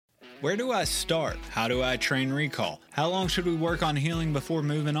Where do I start? How do I train recall? How long should we work on healing before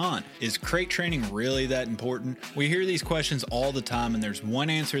moving on? Is crate training really that important? We hear these questions all the time, and there's one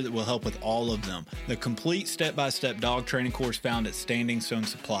answer that will help with all of them. The complete step-by-step dog training course found at Standing Stone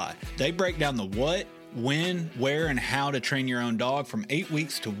Supply. They break down the what, when, where, and how to train your own dog from 8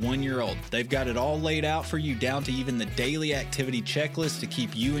 weeks to 1 year old. They've got it all laid out for you down to even the daily activity checklist to keep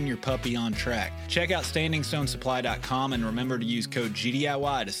you and your puppy on track. Check out standingstonesupply.com and remember to use code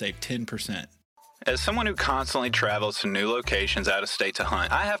GDIY to save 10%. As someone who constantly travels to new locations out of state to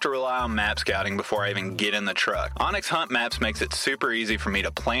hunt, I have to rely on map scouting before I even get in the truck. Onyx Hunt Maps makes it super easy for me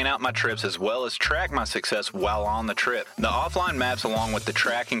to plan out my trips as well as track my success while on the trip. The offline maps along with the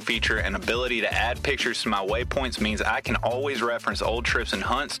tracking feature and ability to add pictures to my waypoints means I can always reference old trips and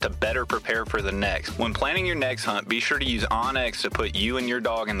hunts to better prepare for the next. When planning your next hunt, be sure to use OnX to put you and your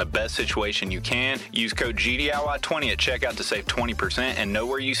dog in the best situation you can. Use code GDIY20 at checkout to save 20% and know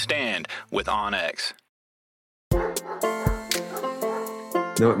where you stand with OnX.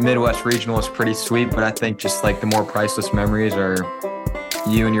 The Midwest Regional is pretty sweet, but I think just like the more priceless memories are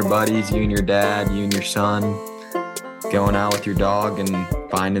you and your buddies, you and your dad, you and your son, going out with your dog and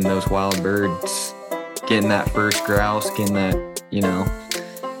finding those wild birds, getting that first grouse, getting that,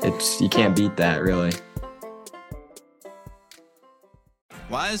 you can't beat that really.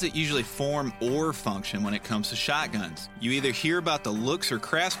 Why is it usually form or function when it comes to shotguns? You either hear about the looks or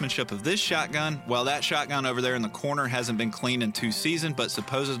craftsmanship of this shotgun, while that shotgun over there in the corner hasn't been cleaned in 2 seasons, but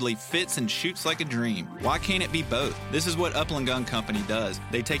supposedly fits and shoots like a dream. Why can't it be both? This is what Upland Gun Company does.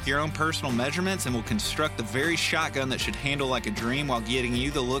 They take your own personal measurements and will construct the very shotgun that should handle like a dream while getting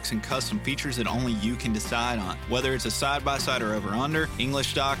you the looks and custom features that only you can decide on. Whether it's a side-by-side or over-under,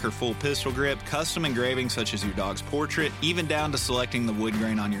 English stock or full pistol grip, custom engraving such as your dog's portrait, even down to selecting the wood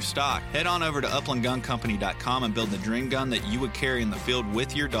grain on your stock. Head on over to uplandguncompany.com and build the dream gun that you would carry in the field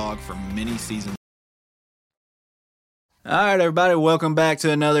with your dog for many seasons. All right, everybody, welcome back to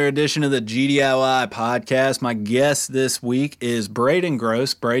another edition of the GDIY podcast. My guest this week is Braden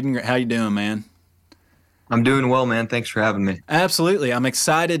Gross. Braden, how you doing, man? I'm doing well, man. Thanks for having me. Absolutely. I'm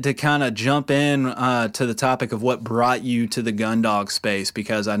excited to kind of jump in to the topic of what brought you to the gun dog space,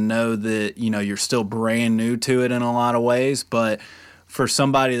 because I know that, you're still brand new to it in a lot of ways, but for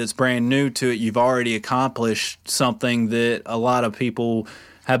somebody that's brand new to it, you've already accomplished something that a lot of people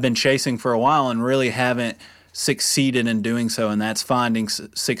have been chasing for a while and really haven't succeeded in doing so, and that's finding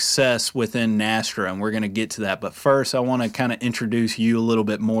success within NSTRA, and we're going to get to that. But first, I want to kind of introduce you a little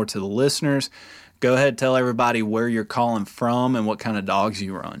bit more to the listeners. Go ahead, tell everybody where you're calling from and what kind of dogs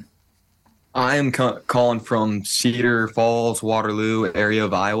you run. I am calling from Cedar Falls, Waterloo area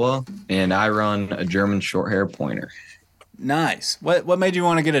of Iowa, and I run a German Shorthair Pointer. Nice. What made you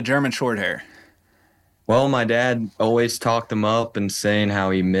want to get a German Shorthair? Well, my dad always talked them up and saying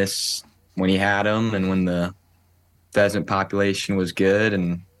how he missed when he had them and when the pheasant population was good,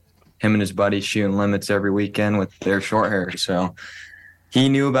 and him and his buddies shooting limits every weekend with their Shorthair. So he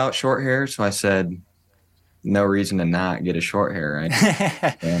knew about Shorthair, so I said, no reason to not get a Shorthair,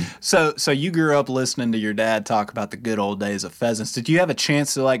 right? Yeah. So you grew up listening to your dad talk about the good old days of pheasants. Did you have a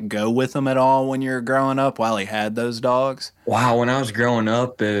chance to go with him at all when you were growing up while he had those dogs? Wow, when I was growing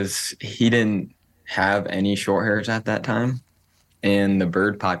up, he didn't have any Shorthairs at that time, and the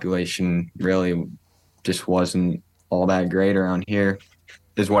bird population really just wasn't all that great around here,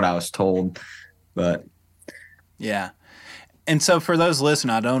 is what I was told. But yeah. And so for those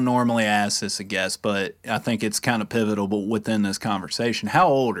listening, I don't normally ask this a guest, but I think it's kind of pivotal within this conversation. How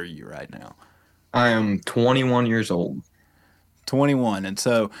old are you right now? I am 21 years old. 21. And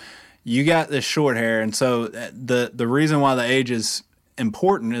so you got this Shorthair. And so the reason why the age is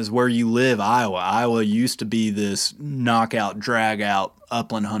important is where you live, Iowa. Iowa used to be this knockout, drag-out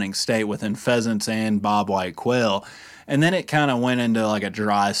upland hunting state within pheasants and bobwhite quail. And then it kind of went into a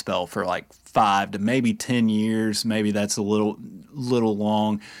dry spell for 5 to maybe 10 years. Maybe that's a little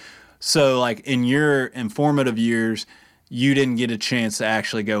long. So in your informative years, you didn't get a chance to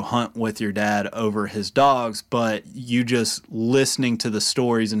actually go hunt with your dad over his dogs, but you just listening to the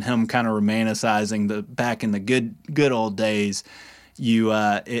stories and him kind of romanticizing the back in the good old days,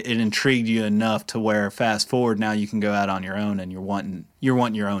 it intrigued you enough to where fast forward now you can go out on your own and you're wanting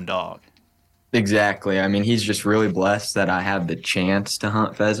your own dog. Exactly. I mean, he's just really blessed that I have the chance to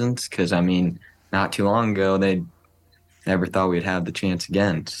hunt pheasants, because, not too long ago, they never thought we'd have the chance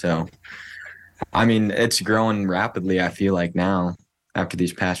again. So, it's growing rapidly, I feel like now. After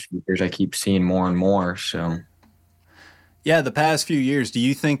these past few years, I keep seeing more and more. So, yeah, the past few years, do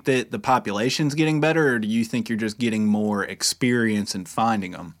you think that the population's getting better, or do you think you're just getting more experience in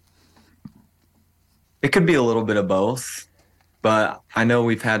finding them? It could be a little bit of both. But I know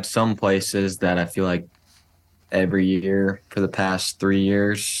we've had some places that I feel like every year for the past 3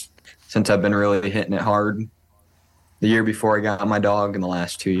 years since I've been really hitting it hard. The year before I got my dog and the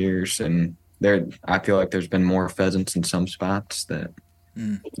last 2 years. And I feel like there's been more pheasants in some spots that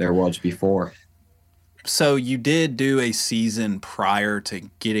there was before. So you did do a season prior to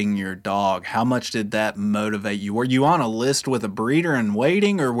getting your dog. How much did that motivate you? Were you on a list with a breeder and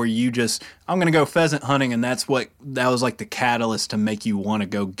waiting, or were you just, I'm going to go pheasant hunting, and that was like the catalyst to make you want to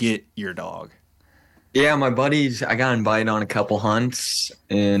go get your dog? Yeah, my buddies, I got invited on a couple hunts,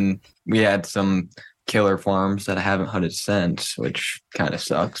 and we had some killer farms that I haven't hunted since, which kind of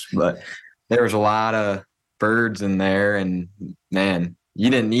sucks. But there was a lot of birds in there, and man, you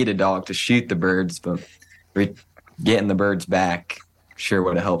didn't need a dog to shoot the birds, but getting the birds back sure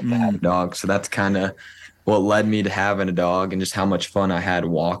would have helped to have a dog. So that's kind of what led me to having a dog, and just how much fun I had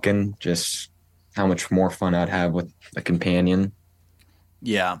walking, just how much more fun I'd have with a companion.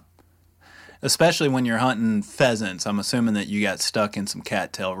 Yeah. Especially when you're hunting pheasants. I'm assuming that you got stuck in some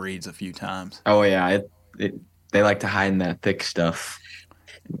cattail reeds a few times. Oh, yeah. They like to hide in that thick stuff.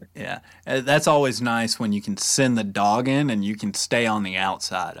 Yeah. That's always nice when you can send the dog in and you can stay on the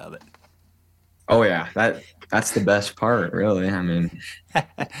outside of it. Oh, yeah. That's the best part, really. I mean,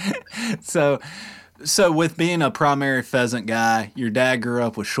 So with being a primary pheasant guy, your dad grew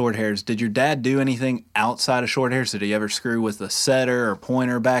up with short hairs. Did your dad do anything outside of short hairs? Did he ever screw with a setter or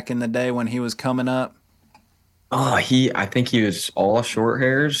pointer back in the day when he was coming up? I think he was all short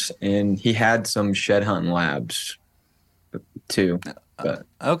hairs, and he had some shed hunting labs too. But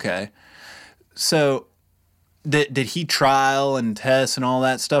Okay. So did he trial and test and all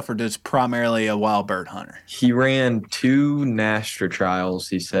that stuff, or just primarily a wild bird hunter? he ran 2 NSTRA trials,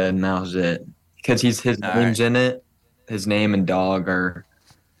 he said, and that was it. Because his All name's right. in it. His name and dog are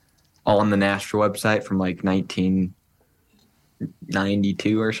on the NSTRA website from like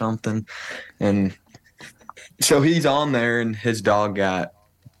 1992 or something. And so he's on there, and his dog got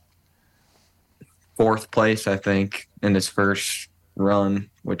 4th place, I think, in his first run,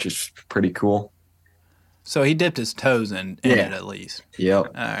 which is pretty cool. So he dipped his toes in it Yeah. at least.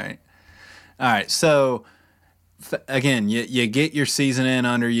 Yep. All right. All right. So again, you get your season in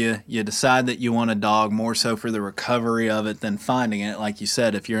under you. You decide that you want a dog more so for the recovery of it than finding it. Like you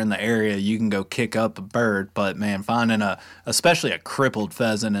said, if you're in the area, you can go kick up a bird. But man, finding especially a crippled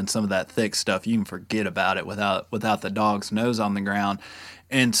pheasant and some of that thick stuff, you can forget about it without the dog's nose on the ground.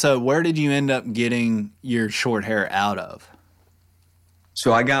 And so, where did you end up getting your short hair out of?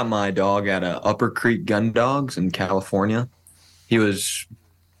 So I got my dog at Upper Creek Gun Dogs in California.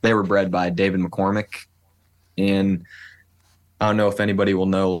 They were bred by David McCormick. And I don't know if anybody will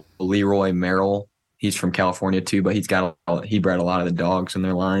know Leroy Merrill. He's from California too, but he bred a lot of the dogs in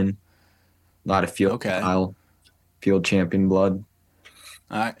their line. A lot of Okay. field champion blood.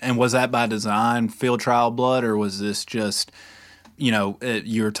 All right. And was that by design, field trial blood, or was this just, you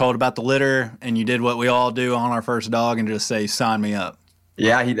were told about the litter and you did what we all do on our first dog and just say, sign me up?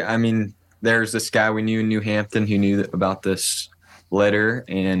 Yeah, I mean, there's this guy we knew in New Hampton who knew about this litter,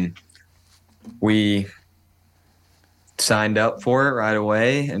 and we signed up for it right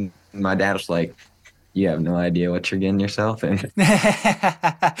away. And my dad was like, "You have no idea what you're getting yourself in."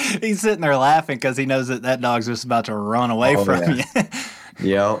 He's sitting there laughing because he knows that dog's just about to run away Oh, from yeah. you.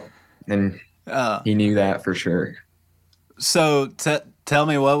 Yep. And he knew that for sure. So tell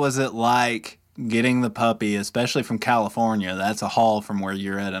me, what was it like getting the puppy, especially from California? That's a haul from where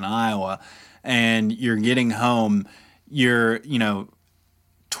you're at in Iowa, and you're getting home. You're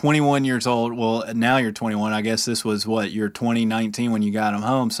 21 years old. Well, now you're 21. I guess this was you're 2019 when you got him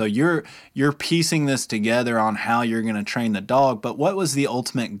home. So you're piecing this together on how you're going to train the dog. But what was the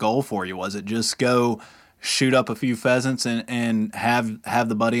ultimate goal for you? Was it just go shoot up a few pheasants and have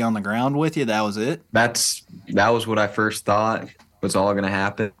the buddy on the ground with you? That was it? That was what I first thought was all going to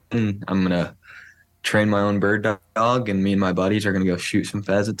happen. I'm going to train my own bird dog, and me and my buddies are going to go shoot some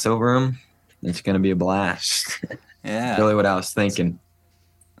pheasants over him. It's going to be a blast. Yeah. Really what I was thinking.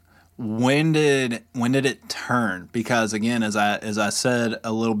 When did it turn? Because again, as I said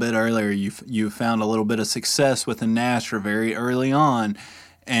a little bit earlier, you found a little bit of success with the NSTRA very early on,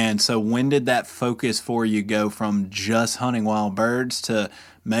 and so when did that focus for you go from just hunting wild birds to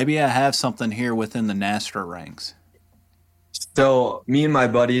maybe I have something here within the NSTRA ranks? So me and my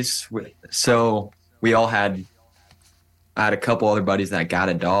buddies, we all had, I had a couple other buddies that got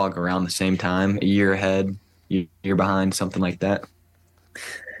a dog around the same time, a year ahead, year behind, something like that.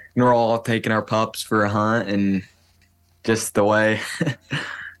 And we're all taking our pups for a hunt, and just the way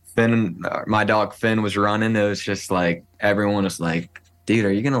my dog Finn was running, it was just like everyone was like, "Dude,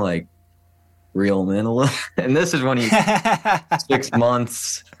 are you gonna like reel him in a little. And this is when he's 6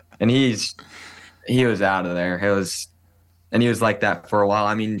 months, and he was out of there. And he was like that for a while.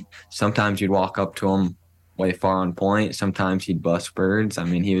 I mean, sometimes you'd walk up to him way far on point. Sometimes he'd bust birds. I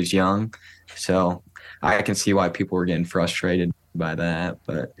mean, he was young, so I can see why people were getting frustrated by that.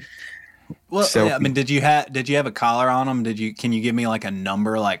 But Well, so I mean, did you have a collar on him? Can you give me like a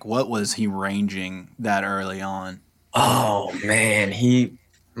number? Like, what was he ranging that early on? oh man,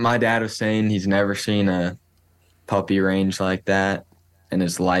 my dad was saying he's never seen a puppy range like that in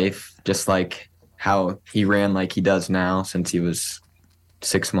his life, just like how he ran like he does now since he was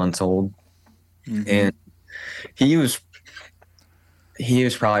 6 months old. Mm-hmm. And he was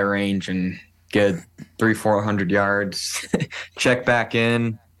probably ranging good 300-400 yards. Check back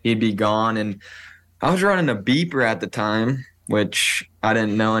in, he'd be gone. And I was running a beeper at the time, which I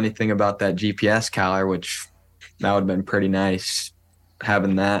didn't know anything about that GPS collar, which that would have been pretty nice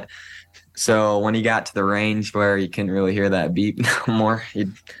having that. So when he got to the range where he couldn't really hear that beep no more,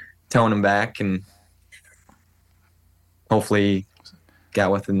 he'd tone him back and hopefully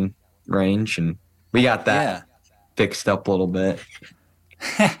got within range. And we got that fixed up a little bit.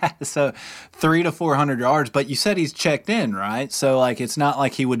 So 300 to 400 yards, but you said he's checked in, right? So like, it's not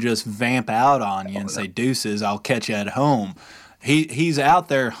like he would just vamp out on you and say, deuces, I'll catch you at home. He's out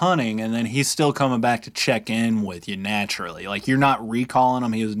there hunting, and then he's still coming back to check in with you naturally. Like, you're not recalling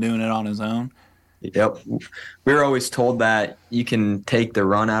him. He was doing it on his own. Yep. We were always told that you can take the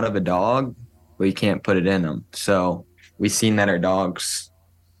run out of a dog, but you can't put it in them. So we seen that our dogs,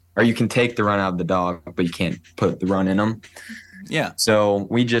 or you can take the run out of the dog, but you can't put the run in them. Yeah. So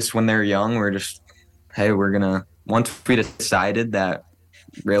we just, when they're young, we're just, hey, once we decided that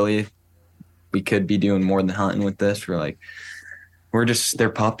really we could be doing more than hunting with this, they're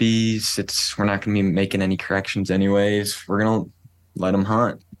puppies. We're not going to be making any corrections anyways. We're going to let them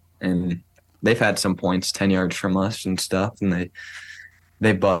hunt. And they've had some points 10 yards from us and stuff. And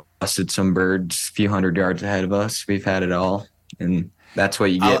they busted some birds a few 100 yards ahead of us. We've had it all. And that's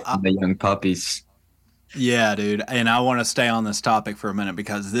what you get from the young puppies. Yeah, dude. And I want to stay on this topic for a minute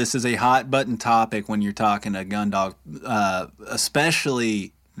because this is a hot button topic when you're talking to gun dog,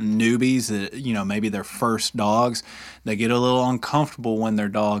 especially newbies that, maybe their first dogs. They get a little uncomfortable when their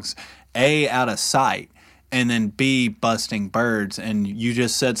dogs, A, out of sight, and then B, busting birds. And you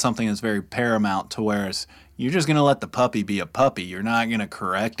just said something that's very paramount to whereas you're just going to let the puppy be a puppy. You're not going to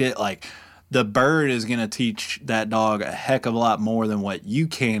correct it. Like, the bird is going to teach that dog a heck of a lot more than what you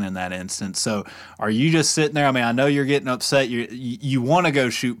can in that instance. So are you just sitting there? I mean, I know you're getting upset. You want to go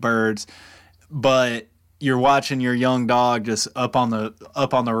shoot birds, but you're watching your young dog just up on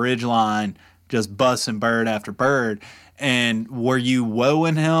the ridge line, just busting bird after bird. And were you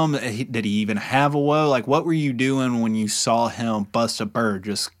woeing him? Did he even have a woe? Like, what were you doing when you saw him bust a bird?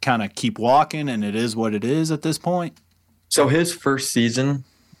 Just kind of keep walking, and it is what it is at this point? So his first season,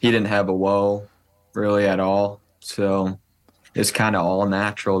 he didn't have a woe really at all. So it's kind of all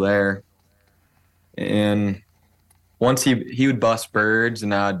natural there. And once he would bust birds,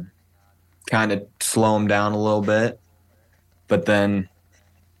 and I'd kind of slow him down a little bit, but then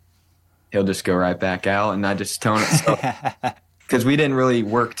he'll just go right back out, and I just tone it. Because we didn't really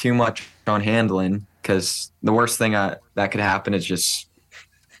work too much on handling, because the worst thing that could happen is just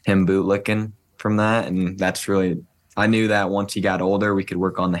him bootlicking from that. And that's really, I knew that once he got older, we could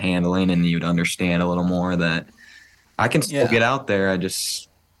work on the handling, and he would understand a little more that I can still get out there. I just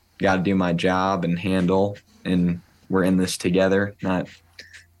got to do my job and handle, and we're in this together, not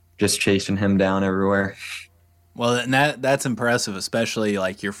just chasing him down everywhere. Well, and that's impressive, especially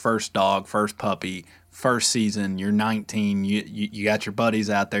like your first dog, first puppy, first season. You're 19. You got your buddies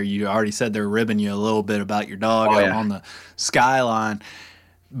out there. You already said they're ribbing you a little bit about your dog on the skyline.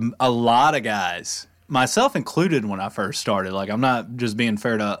 A lot of guys, myself included, when I first started, like, I'm not just being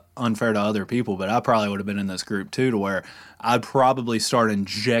unfair to other people, but I probably would have been in this group too, to where I'd probably start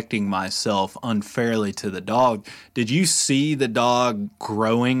injecting myself unfairly to the dog. Did you see the dog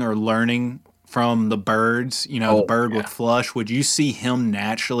growing or learning from the birds? The bird with flush. Would you see him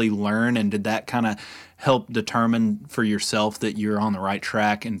naturally learn, and did that kind of help determine for yourself that you're on the right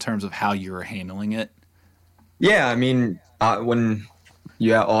track in terms of how you were handling it? Yeah, I mean, when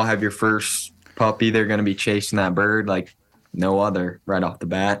you all have your first puppy, they're going to be chasing that bird like no other right off the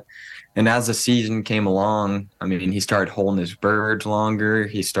bat. And as the season came along, I mean, he started holding his birds longer.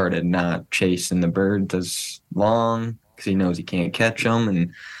 He started not chasing the birds as long because he knows he can't catch them.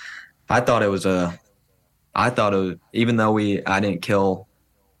 And I thought it was, even though I didn't kill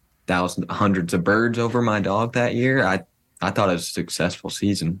hundreds of birds over my dog that year, I thought it was a successful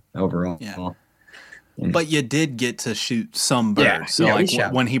season overall. Yeah. And But you did get to shoot some yeah, birds. So, yeah, we like,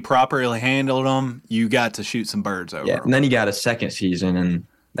 shot. when he properly handled them, you got to shoot some birds Yeah, over and then he got a second season, and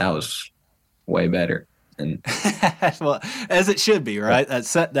that was way better. And them. Well, as it should be, right?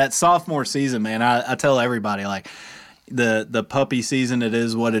 That sophomore season, man. I tell everybody, like, the puppy season, it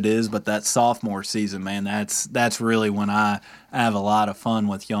is what it is, but that sophomore season, man, that's really when I have a lot of fun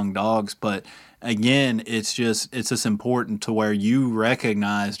with young dogs. But again, it's just important to where you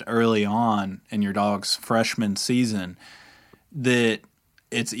recognized early on in your dog's freshman season that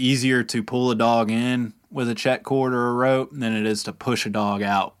it's easier to pull a dog in with a check cord or a rope than it is to push a dog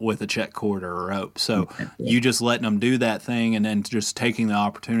out with a check cord or a rope. So you just letting them do that thing and then just taking the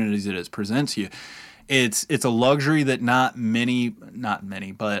opportunities that it presents you. It's a luxury that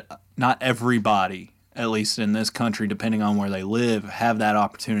but not everybody, at least in this country, depending on where they live, have that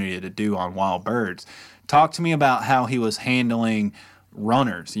opportunity to do on wild birds. Talk to me about how he was handling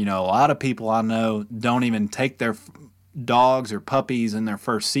runners. You know, a lot of people I know don't even take their dogs or puppies in their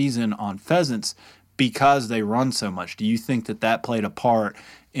first season on pheasants because they run so much. Do you think that played a part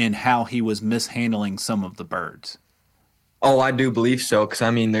in how he was mishandling some of the birds? oh, I do believe so, because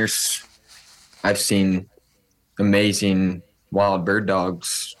I mean, I've seen amazing wild bird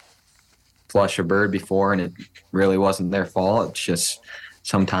dogs flush a bird before, and it really wasn't their fault. It's just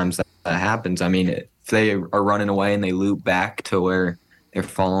sometimes that happens. I mean, if they are running away and they loop back to where they're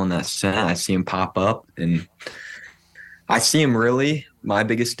following that scent, I see them pop up, and I see them really. My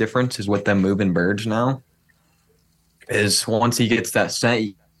biggest difference is with them moving birds now. Is once he gets that scent,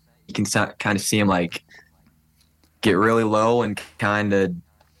 you can kind of see him like get really low and kind of,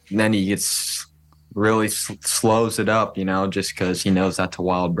 then he gets really slows it up, just because he knows that's a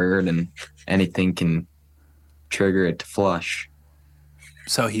wild bird and anything can trigger it to flush.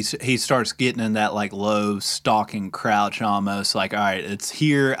 So he starts getting in that like low stalking crouch, almost like, all right, it's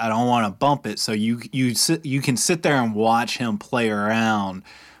here. I don't want to bump it. So you can sit there and watch him play around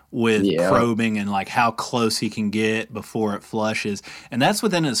with Yeah. probing and like how close he can get before it flushes, and that's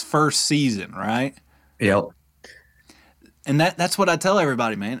within his first season, right? Yep. And that's what I tell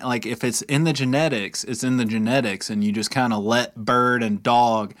everybody, man. Like, if it's in the genetics, it's in the genetics, and you just kind of let bird and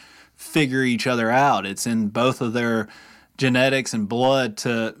dog figure each other out. It's in both of their genetics and blood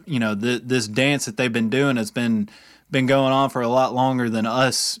to, this dance that they've been doing has been going on for a lot longer than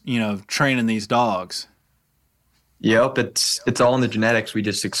us, training these dogs. Yep. It's all in the genetics. We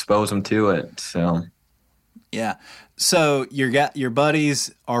just expose them to it. So Yeah. So your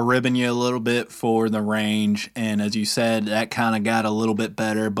buddies are ribbing you a little bit for the range, and as you said, that kind of got a little bit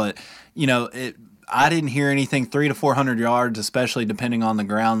better. But I didn't hear anything 300 to 400 yards, especially depending on the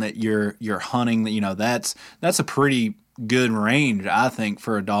ground that you're hunting. That's a pretty good range, I think,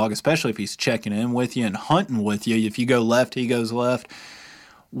 for a dog, especially if he's checking in with you and hunting with you. If you go left, he goes left.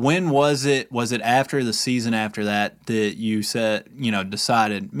 When was it? Was it after the season after that you said,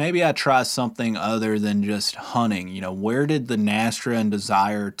 decided maybe I try something other than just hunting? Where did the NSTRA and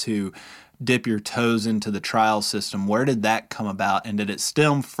desire to dip your toes into the trial system, where did that come about? And did it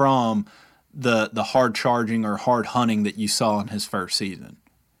stem from the hard charging or hard hunting that you saw in his first season?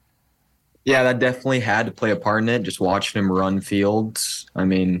 yeah, that definitely had to play a part in it. Just watching him run fields. I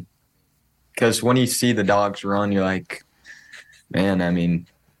mean, because when you see the dogs run, you're like, man, I mean,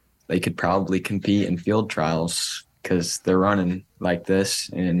 they could probably compete in field trials because they're running like this,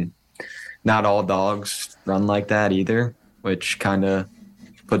 and not all dogs run like that either, which kind of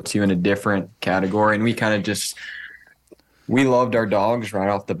puts you in a different category. And we loved our dogs right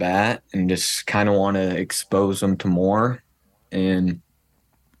off the bat and just kind of want to expose them to more. And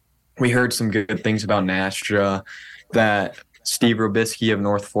we heard some good things about NSTRA, that Steve Robisky of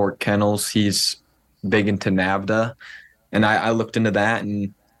North Fork Kennels, he's big into NAVDA. And I looked into that,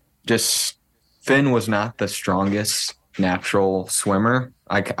 and just Finn was not the strongest natural swimmer.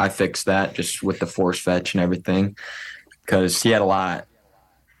 I fixed that just with the force fetch and everything, because he had a lot.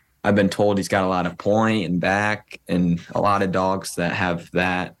 I've been told he's got a lot of point and back, and a lot of dogs that have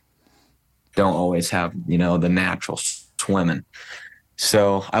that don't always have, the natural swimming.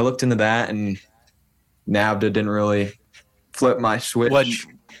 So I looked into that, and NAVDA didn't really flip my switch.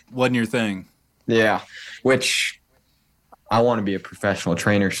 Wasn't your thing? Yeah, which I want to be a professional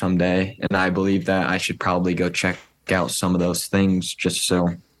trainer someday, and I believe that I should probably go check out some of those things, just so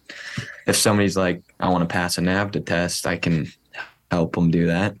if somebody's like, I want to pass a NAVDA test, I can help them do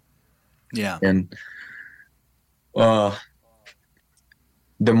that. Yeah. And the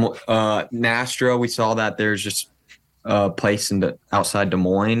NSTRA, we saw that there's just a place outside Des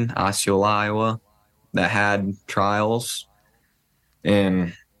Moines, Osceola, Iowa, that had trials,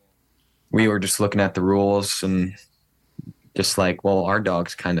 and we were just looking at the rules and just like, well, our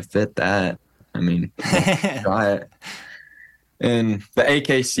dogs kind of fit that. I mean, try it. And the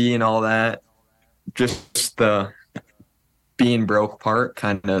AKC and all that, just the being broke part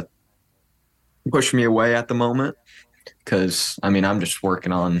kind of pushed me away at the moment because, I mean, I'm just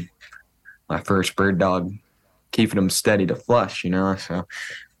working on my first bird dog, keeping him steady to flush, So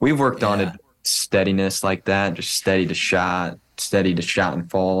we've worked on it, steadiness like that, just steady to shot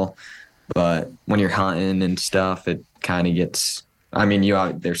and fall. But when you're hunting and stuff, it kind of gets, I mean,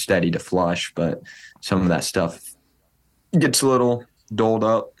 they're steady to flush, but some of that stuff gets a little dulled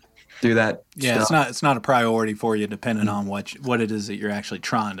up through that. Yeah, stuff. it's not a priority for you depending on what it is that you're actually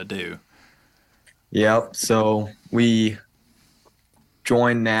trying to do. Yep. So we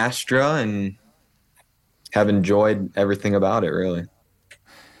joined NSTRA and have enjoyed everything about it, really.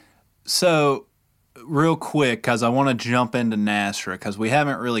 So, real quick, because I want to jump into NSTRA, because we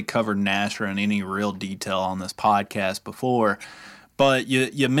haven't really covered NSTRA in any real detail on this podcast before. But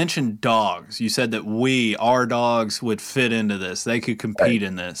you mentioned dogs. You said that our dogs would fit into this. They could compete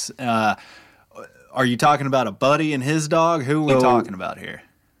in this. Are you talking about a buddy and his dog? Who are we talking about here?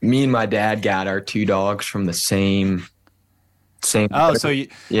 Me and my dad got our two dogs from the same. Oh,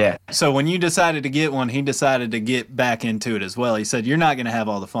 so when you decided to get one, he decided to get back into it as well. He said, "You're not going to have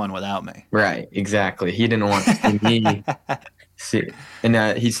all the fun without me." Right, exactly. He didn't want to see me.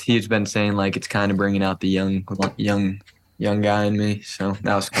 And he's been saying like it's kind of bringing out the young guy in me. So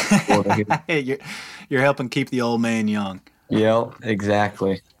that was kind of cool to hear. You're helping keep the old man young. Yep,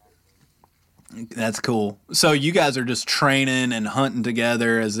 exactly. That's cool. So you guys are just training and hunting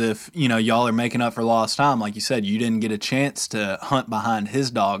together as if, y'all are making up for lost time. Like you said, you didn't get a chance to hunt behind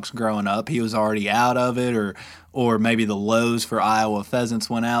his dogs growing up. He was already out of it, or maybe the lows for Iowa pheasants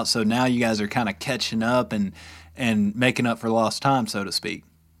went out. So now you guys are kind of catching up and making up for lost time, so to speak.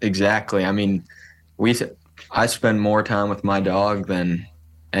 Exactly. I mean, I spend more time with my dog than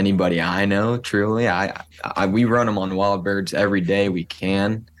anybody I know, truly. We run them on wild birds every day we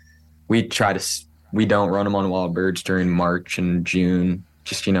can. We don't run them on wild birds during March and June,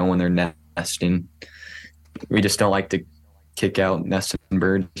 just, when they're nesting. We just don't like to kick out nesting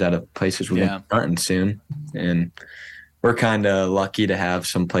birds out of places we're going to be hunting soon. And we're kind of lucky to have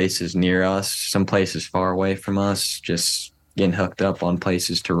some places near us, some places far away from us, just getting hooked up on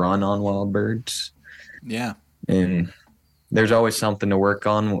places to run on wild birds. Yeah. And there's always something to work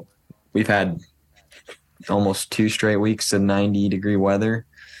on. We've had almost 2 straight weeks of 90-degree weather.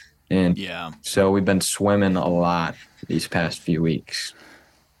 And so we've been swimming a lot these past few weeks.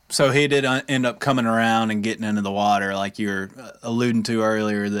 So he did end up coming around and getting into the water, like you were alluding to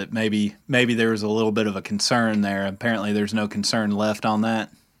earlier, that maybe there was a little bit of a concern there. Apparently there's no concern left on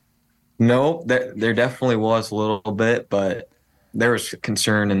that. No, there definitely was a little bit, but there was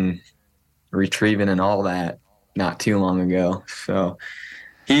concern in retrieving and all that not too long ago. So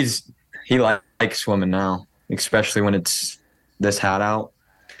he likes swimming now, especially when it's this hot out.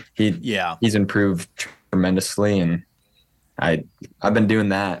 He's improved tremendously, and I've been doing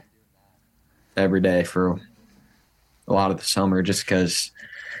that every day for a lot of the summer just because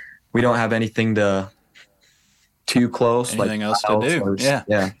we don't have anything too close, anything else to do.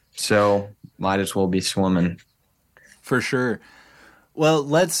 Yeah. So might as well be swimming. For sure. Well,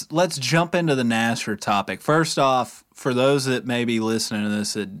 let's jump into the NSTRA topic. First off, for those that may be listening to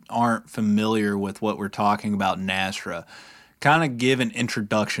this that aren't familiar with what we're talking about, NSTRA, kind of give an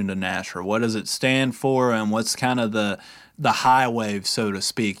introduction to NSTRA. What does it stand for, and what's kind of the high wave, so to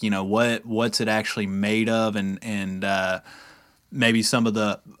speak? What's it actually made of, and maybe some of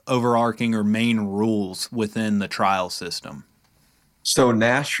the overarching or main rules within the trial system. So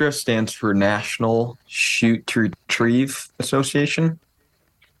NSTRA stands for National Shoot to Retrieve Association,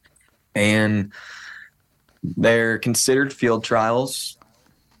 and they're considered field trials.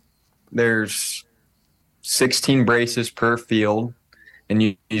 There's 16 braces per field,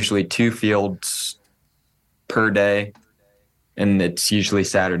 and usually 2 fields per day, and it's usually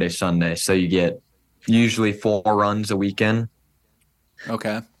Saturday, Sunday. So you get usually 4 runs a weekend.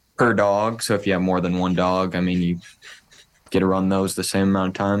 Okay. Per dog. So if you have more than 1 dog, I mean, you get to run those the same amount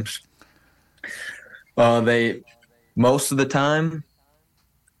of times. Most of the time,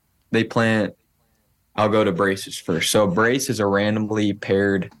 I'll go to braces first. So a brace is a randomly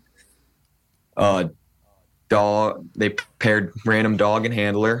paired dog. They paired random dog and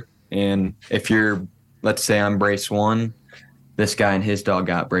handler. And let's say I'm brace 1, this guy and his dog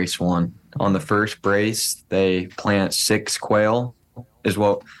got brace 1. On the first brace, they plant 6 quail is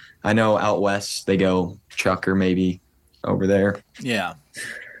what I know out west they go chucker maybe over there. Yeah.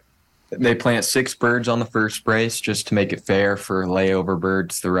 They plant 6 birds on the first brace just to make it fair for layover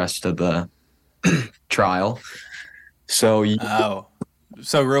birds the rest of the trial. So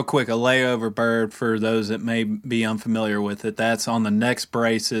So real quick, a layover bird for those that may be unfamiliar with it. That's on the next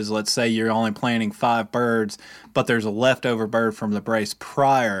braces. Let's say you're only planting 5 birds, but there's a leftover bird from the brace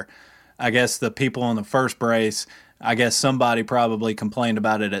prior. I guess the people on the first brace, I guess somebody probably complained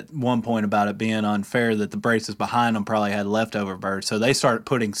about it at one point about it being unfair that the braces behind them probably had leftover birds. So they started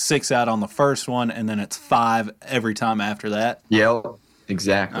putting 6 out on the first one, and then it's 5 every time after that. Yep, All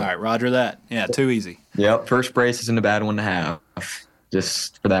exactly. right, Roger that. Yeah, too easy. Yep, first brace isn't a bad one to have,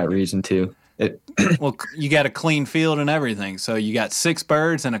 just for that reason too. Well, you got a clean field and everything. So you got 6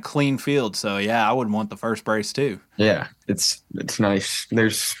 birds and a clean field. So yeah, I would want the first brace too. Yeah, it's nice.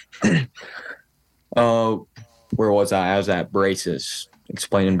 There's uh where was I? I was at braces,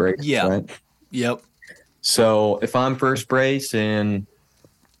 explaining braces, Yeah. right? Yep. So if I'm first brace and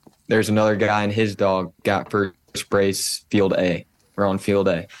there's another guy and his dog got first brace, field A. We're on field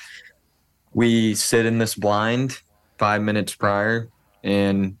A. We sit in this blind 5 minutes prior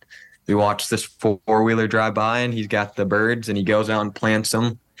and we watch this four-wheeler drive by and he's got the birds and he goes out and plants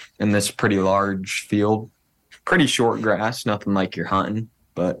them in this pretty large field. Pretty short grass, nothing like you're hunting,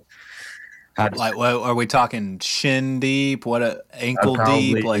 but Like, what are we talking? Shin deep? What ankle I'd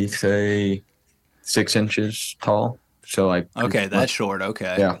probably deep? Like, say 6 inches tall. So like, okay, that's short.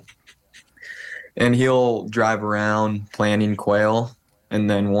 Okay. yeah. And he'll drive around planting quail. And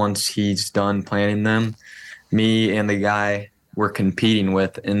then once he's done planting them, me and the guy we're competing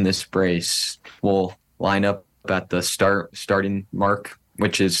with in this brace will line up at the starting mark,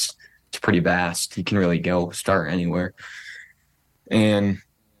 which is it's pretty vast. You can really go start anywhere. And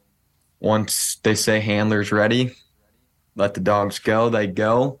once they say handler's ready, let the dogs go, they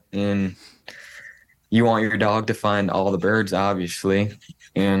go. And you want your dog to find all the birds, obviously.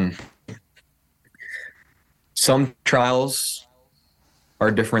 And some trials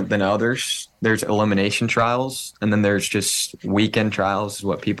are different than others. There's elimination trials, and then there's just weekend trials is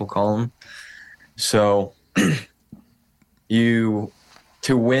what people call them. So to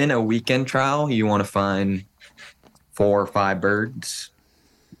win a weekend trial, you want to find 4 or 5 birds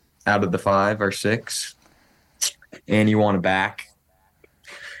out of the 5 or 6, and you want to back.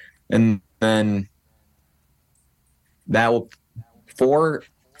 And then that will four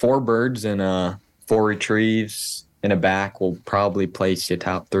birds and 4 retrieves in a back will probably place you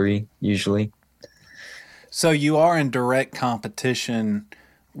top 3 usually. So you are in direct competition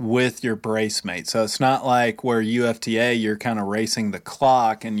with your brace mate. So it's not like where UFTA you're kind of racing the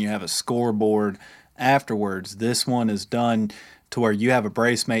clock and you have a scoreboard afterwards. This one is done to where you have a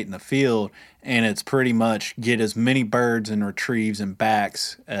brace mate in the field and it's pretty much get as many birds and retrieves and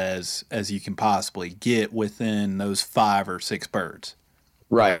backs as you can possibly get within those 5 or 6 birds.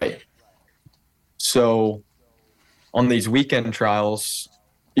 Right. So on these weekend trials,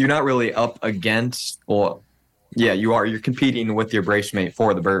 you're not really up against, well, yeah, you are. You're competing with your brace mate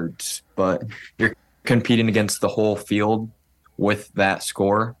for the birds, but you're competing against the whole field with that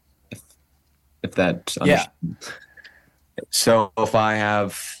score, if that's understood. So if I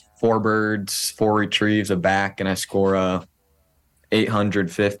have 4 birds, 4 retrieves, a back, and I score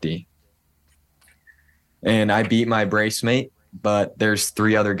 850, and I beat my brace mate, but there's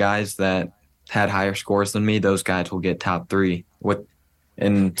 3 other guys that had higher scores than me, those guys will get top 3.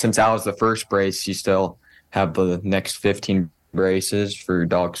 And since I was the first brace, you still have the next 15 braces for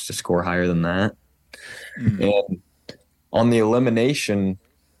dogs to score higher than that. And on an elimination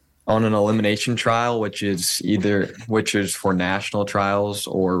trial, which is for national trials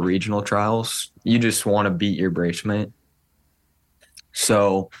or regional trials, you just want to beat your brace mate.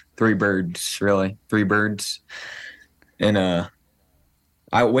 So 3 birds, really, 3 birds, and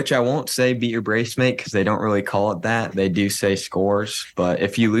which I won't say beat your brace mate because they don't really call it that. They do say scores, but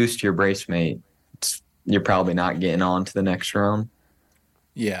if you lose to your brace mate, you're probably not getting on to the next round.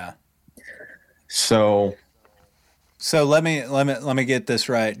 Yeah. So let me get this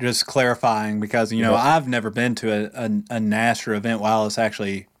right. Just clarifying because I've never been to a NSTRA event while it's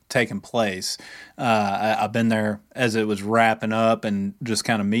actually taking place. I've been there as it was wrapping up and just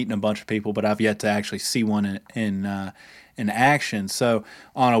kind of meeting a bunch of people, but I've yet to actually see one in action. So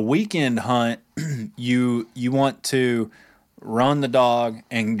on a weekend hunt, you want to run the dog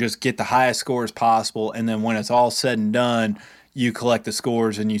and just get the highest scores possible, and then when it's all said and done, you collect the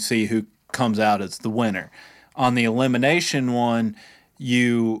scores and you see who comes out as the winner. On the elimination one,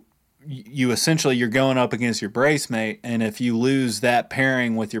 you essentially you're going up against your brace mate, and if you lose that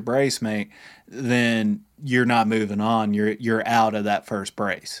pairing with your brace mate, then you're not moving on. You're out of that first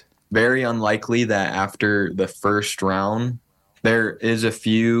brace. Very unlikely that after the first round, there is a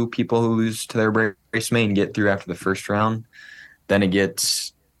few people who lose to their brace mate and get through after the first round. Then it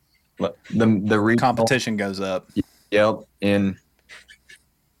gets the regional competition goes up. Yep, and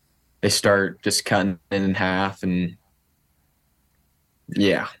they start just cutting it in half, and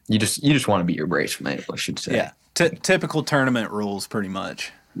yeah, you just want to beat your brace mate, I should say. Yeah. Typical tournament rules, pretty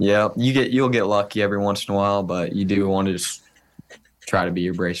much. Yeah, you'll get lucky every once in a while, but you do want to just try to be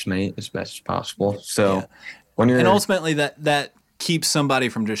your brace mate as best as possible. Yeah. So when And you're ultimately, that keeps somebody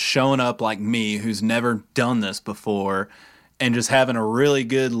from just showing up like me, who's never done this before, and just having a really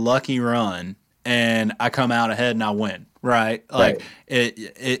good lucky run, and I come out ahead and I win. Right? right, Like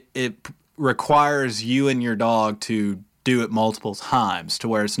it requires you and your dog to do it multiple times, to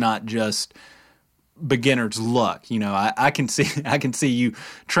where it's not just beginner's luck. I can see I can see you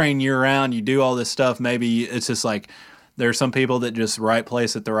train year round, you do all this stuff. Maybe it's just like there are some people that just right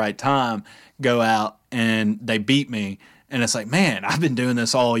place at the right time go out and they beat me. And it's like, man, I've been doing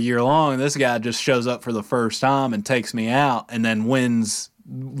this all year long. This guy just shows up for the first time and takes me out and then wins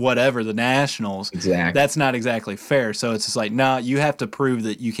whatever the nationals. exactly. That's not exactly fair. So it's just like, nah, you have to prove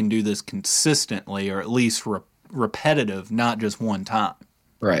that you can do this consistently, or at least repetitive, not just one time.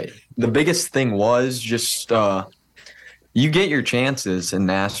 Right. The biggest thing was just you get your chances in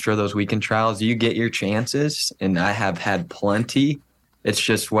NSTRA, those weekend trials. You get your chances, and I have had plenty. It's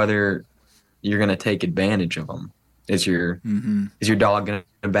just whether you're going to take advantage of them. Is your dog going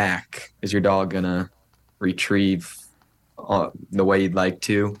to back? Is your dog going to retrieve the way you'd like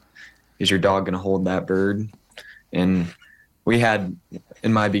to? Is your dog going to hold that bird? And we had,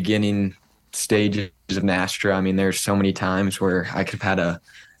 in my beginning stages of NSTRA, I mean, there's so many times where I could have had a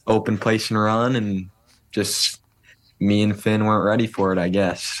open place and run, and just me and Finn weren't ready for it, I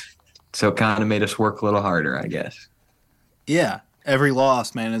guess. So it kind of made us work a little harder, I guess. Yeah. Every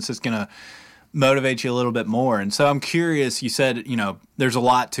loss, man, it's just going to motivate you a little bit more. And so I'm curious, you said, there's a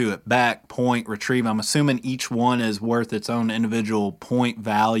lot to it. Back, point, retrieve. I'm assuming each one is worth its own individual point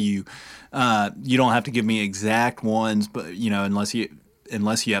value. You don't have to give me exact ones, but, unless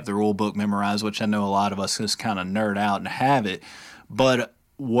you have the rule book memorized, which I know a lot of us just kind of nerd out and have it. But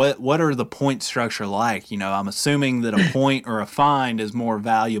what are the point structure like? I'm assuming that a point or a find is more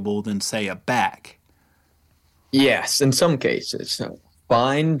valuable than, say, a back. Yes, in some cases.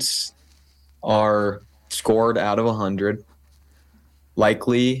 Finds are scored out of 100.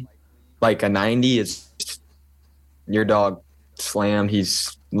 Likely, like a 90 is your dog slammed.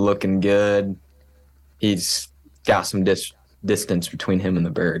 He's looking good. He's got some distance between him and the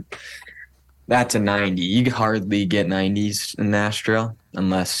bird. That's a 90. You hardly get 90s in NSTRA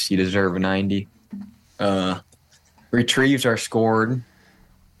unless you deserve a 90. Retrieves are scored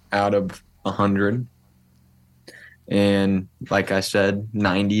out of 100. And like I said,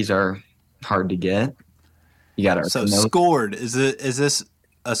 90s are hard to get. You got to scored. Is this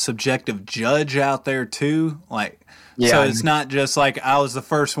a subjective judge out there too? Like, yeah, so it's not just like I was the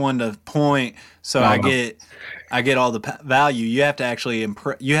first one to point, so I get all the value. You have to actually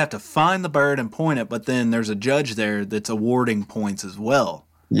you have to find the bird and point it, but then there's a judge there that's awarding points as well.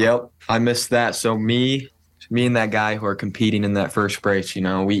 Yep, I missed that. So me and that guy who are competing in that first brace,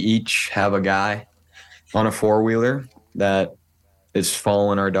 we each have a guy on a four-wheeler that is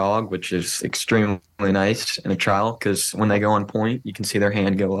following our dog, which is extremely nice in a trial because when they go on point, you can see their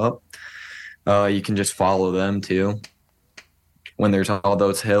hand go up. You can just follow them too. When there's all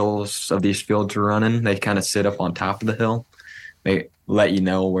those hills of these fields we're running, they kind of sit up on top of the hill. They let you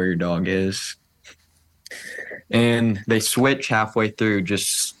know where your dog is. And they switch halfway through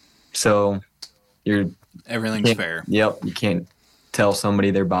just so everything's fair. Yep, you can't tell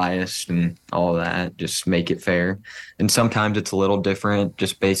somebody they're biased and all that. Just make it fair. And sometimes it's a little different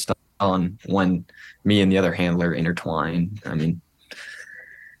just based on when me and the other handler intertwine. I mean,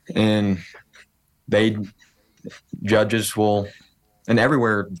 and judges will, and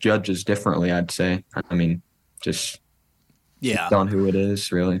everywhere judges differently, I'd say. I mean, just based on who it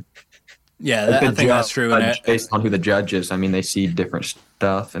is, really. Yeah, I think that's true. Based on who the judge is, I mean, they see different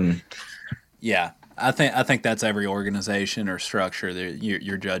stuff. And yeah, I think that's every organization or structure.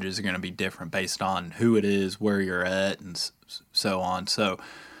 Your judges are going to be different based on who it is, where you're at, and so on. So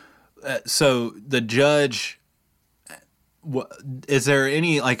the judge, is there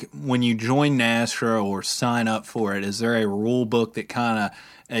any, like, when you join NSTRA or sign up for it, is there a rule book that kind of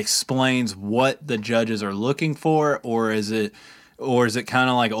explains what the judges are looking for, or is it kind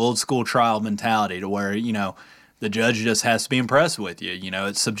of like old school trial mentality to where the judge just has to be impressed with you?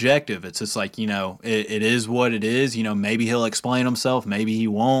 It's subjective. It's just like, it is what it is. Maybe he'll explain himself, maybe he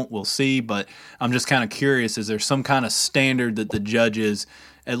won't. We'll see. But I'm just kind of curious, is there some kind of standard that the judges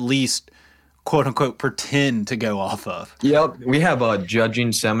at least, quote unquote, pretend to go off of? Yep. We have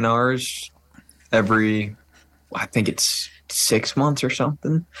judging seminars every, I think it's 6 months or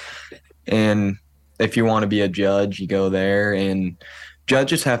something. And if you want to be a judge, you go there, and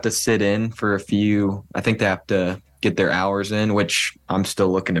judges have to sit in for a few. I think they have to get their hours in, which I'm still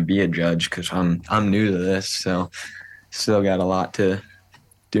looking to be a judge because I'm new to this, so still got a lot to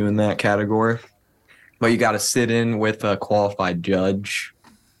do in that category. But you got to sit in with a qualified judge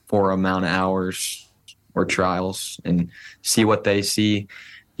for amount of hours or trials and see what they see.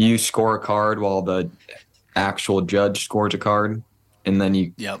 You score a card while the actual judge scores a card, and then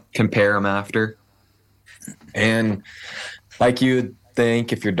you compare them after. And like you would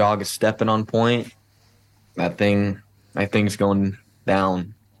think, if your dog is stepping on point, that thing's going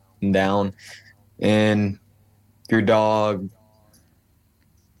down and down. And your dog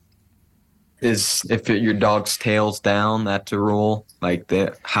if your dog's tail's down, that's a rule. Like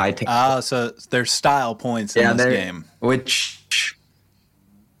the high tail. So there's style points in this game, which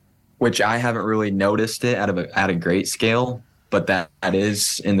I haven't really noticed it at a great scale, but that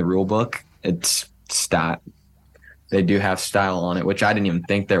is in the rule book. It's style. They do have style on it, which I didn't even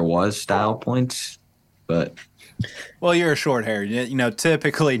think there was style points, but. Well, you're a short hair. You know,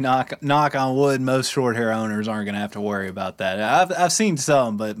 typically, knock on wood, most short hair owners aren't going to have to worry about that. I've seen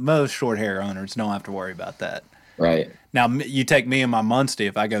some, but most short hair owners don't have to worry about that. Right. Now, you take me and my Muncie,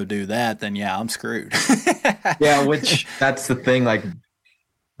 if I go do that, then yeah, I'm screwed. Yeah, which that's the thing. Like,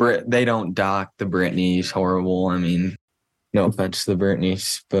 they don't dock the Brittany's horrible. I mean, no offense to the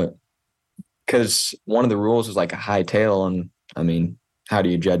Brittany's, but because one of the rules is like a high tail, and I mean, how do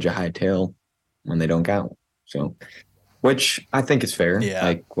you judge a high tail when they don't count? So, which I think is fair. Yeah.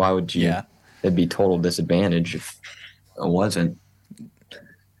 Like, why would you? Yeah. It'd be total disadvantage if it wasn't.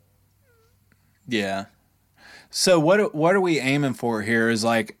 Yeah. So what are we aiming for here? Is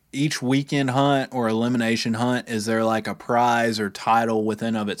like each weekend hunt or elimination hunt, is there like a prize or title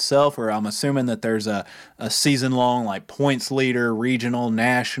within of itself? Or I'm assuming that there's a season-long like points leader, regional,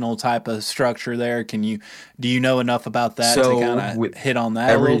 national type of structure there. Do you know enough about that to kind of hit on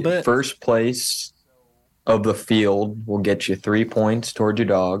that a little bit? First place of the field will get you 3 points towards your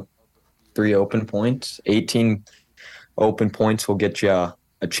dog, 3 open points. 18 open points will get you a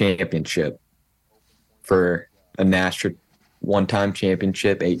championship for a NSTRA one-time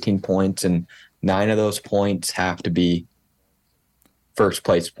championship, 18 points, and 9 of those points have to be first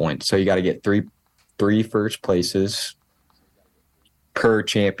place points. So you got to get three first places per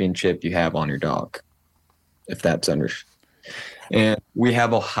championship you have on your dog, if that's under. And we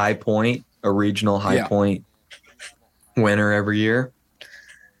have a regional high point winner every year.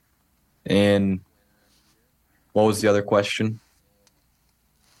 And what was the other question?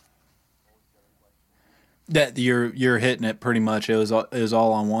 That you're hitting it pretty much. It was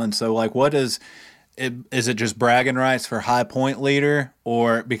all on one. So like, what is it just bragging rights for high point leader?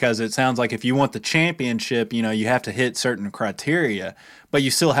 Or because it sounds like if you want the championship, you know, you have to hit certain criteria, but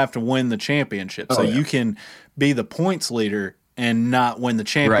you still have to win the championship. So you can be the points leader and not win the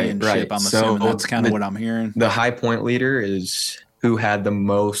championship. Right. I'm assuming that's kind of what I'm hearing. The high point leader is who had the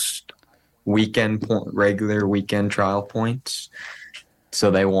most regular weekend trial points.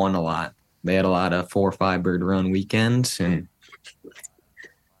 So they won a lot. They had a lot of 4 or 5 bird run weekends, and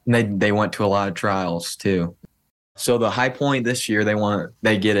they went to a lot of trials too. So the high point this year,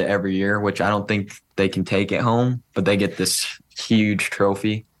 they get it every year, which I don't think they can take it home, but they get this huge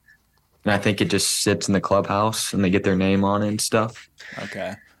trophy. And I think it just sits in the clubhouse and they get their name on it and stuff.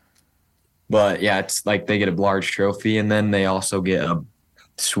 Okay. But yeah, it's like they get a large trophy, and then they also get a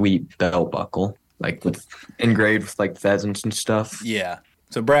sweet belt buckle, like engraved with like pheasants and stuff. Yeah.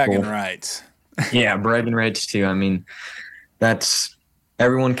 So bragging rights. Yeah, bragging rights too. I mean, that's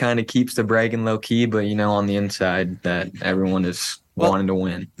everyone kind of keeps the bragging low key, but you know, on the inside, that everyone is wanting to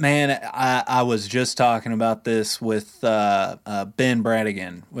win. Man, I was just talking about this with Ben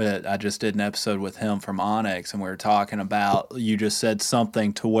Bradigan. I just did an episode with him from Onyx, and we were talking about, you just said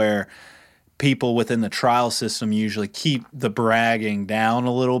something to where people within the trial system usually keep the bragging down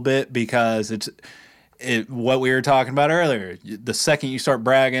a little bit because what we were talking about earlier. The second you start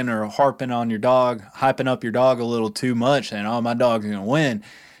bragging or harping on your dog, hyping up your dog a little too much, and my dog's going to win,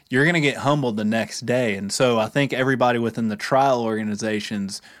 you're going to get humbled the next day. And so I think everybody within the trial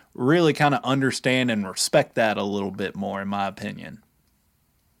organizations really kind of understand and respect that a little bit more, in my opinion.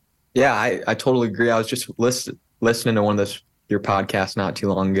 Yeah, I totally agree. I was just listening to one of your podcasts not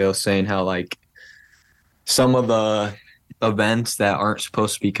too long ago saying how like some of the events that aren't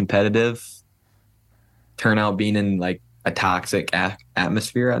supposed to be competitive turn out being in like a toxic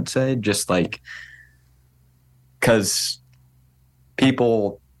atmosphere, I'd say, just like because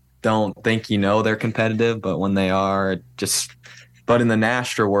people don't think they're competitive, but when they are, but in the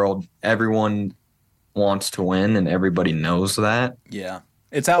NSTRA world, everyone wants to win and everybody knows that. Yeah.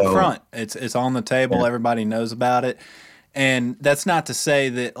 It's out front. It's on the table. Yeah. Everybody knows about it. And that's not to say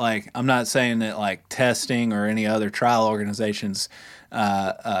that, like, I'm not saying that, like, testing or any other trial organization's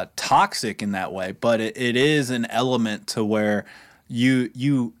toxic in that way, but it is an element to where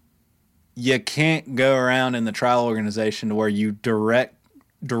you can't go around in the trial organization to where you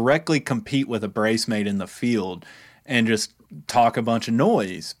directly compete with a brace mate in the field and just talk a bunch of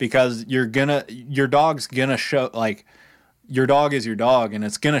noise, because your dog's gonna show, like, your dog is your dog and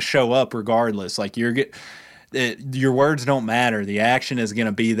it's gonna show up regardless. Like, your words don't matter. The action is going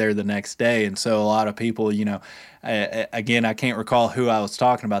to be there the next day. And so a lot of people, again, I can't recall who I was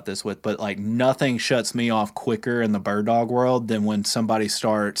talking about this with, but like, nothing shuts me off quicker in the bird dog world than when somebody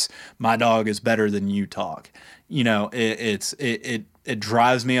starts, "My dog is better than you" talk. It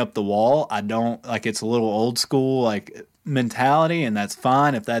drives me up the wall. I don't like, it's a little old school, like, mentality, and that's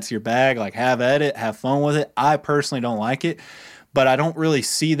fine. If that's your bag, like, have at it, have fun with it. I personally don't like it, but I don't really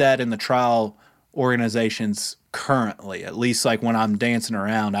see that in the trial organizations currently, at least like when I'm dancing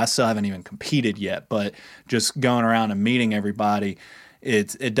around. I still haven't even competed yet, but just going around and meeting everybody,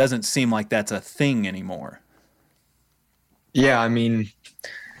 it doesn't seem like that's a thing anymore. Yeah, I mean,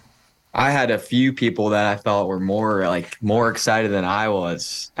 I had a few people that I thought were more excited than I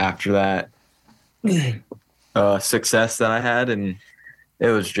was after that success that I had, and it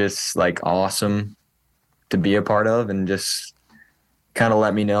was just like awesome to be a part of, and just kind of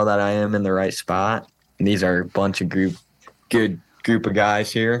let me know that I am in the right spot. And these are a bunch of good group of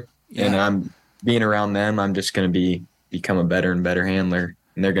guys here. Yeah. And I'm being around them, I'm just going to become a better and better handler.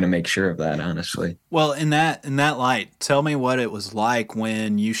 And they're going to make sure of that, honestly. Well, in that light, tell me what it was like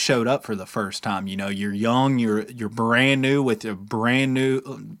when you showed up for the first time. You're young, you're brand new with a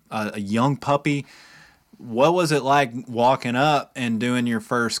young puppy. What was it like walking up and doing your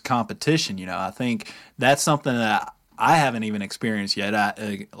first competition? I think that's something that I haven't even experienced yet.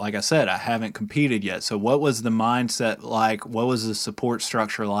 Like I said, I haven't competed yet. So what was the mindset like? What was the support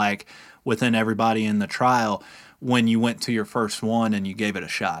structure like within everybody in the trial when you went to your first one and you gave it a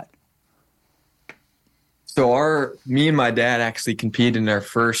shot? So me and my dad actually competed in our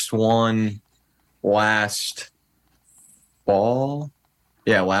first one last fall.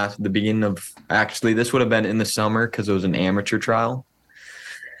 Yeah, the beginning of, actually, this would have been in the summer because it was an amateur trial.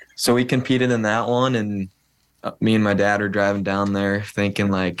 So we competed in that one, and me and my dad are driving down there thinking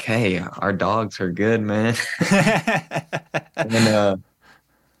like, hey, our dogs are good, man. And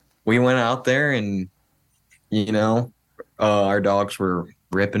we went out there, and, our dogs were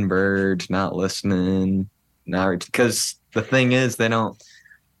ripping birds, not listening. Because the thing is, they don't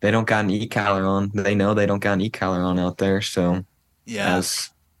got an e-collar on. They know they don't got an e-collar on out there. So yeah,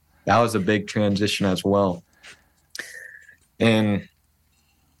 that was a big transition as well. And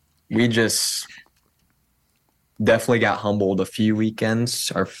we just definitely got humbled a few weekends.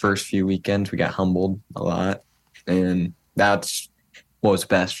 Our first few weekends, we got humbled a lot. And that's what was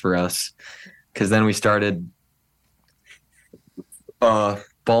best for us. Because then we started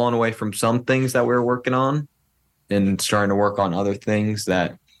falling away from some things that we were working on and starting to work on other things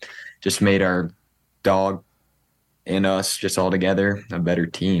that just made our dog and us just all together a better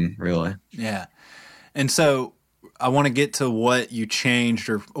team, really. Yeah. And so I want to get to what you changed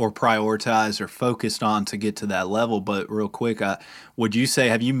or prioritized or focused on to get to that level. But real quick, would you say,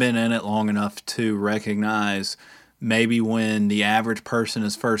 have you been in it long enough to recognize maybe when the average person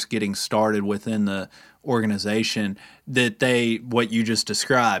is first getting started within the organization that what you just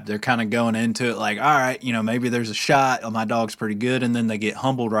described, they're kind of going into it like, all right, maybe there's a shot, my dog's pretty good, and then they get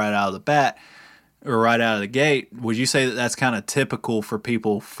humbled right out of the bat or right out of the gate? Would you say that that's kind of typical for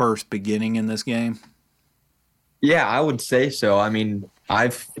people first beginning in this game? Yeah, I would say so. I mean,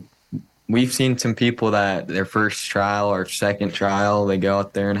 we've seen some people that their first trial or second trial, they go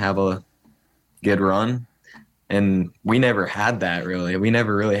out there and have a good run. And we never had that, really. We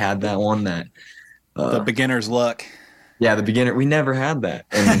never really had that one that the beginner's luck. Yeah, the beginner. We never had that.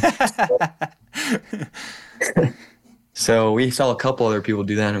 And so we saw a couple other people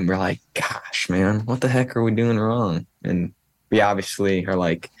do that, and we're like, gosh, man, what the heck are we doing wrong? And we obviously are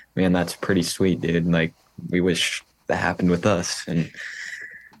like, man, that's pretty sweet, dude. Like, we wish that happened with us and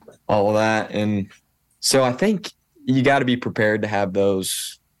all of that. And so I think you got to be prepared to have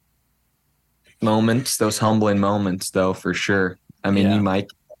those moments, those humbling moments, though, for sure. I mean, You might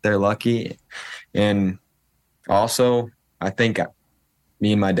get there lucky. And also, I think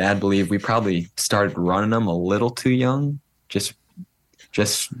me and my dad believe we probably started running them a little too young, just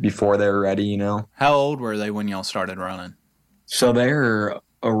before they were ready, How old were they when y'all started running? So they're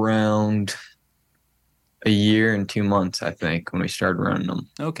around a year and 2 months, I think, when we started running them.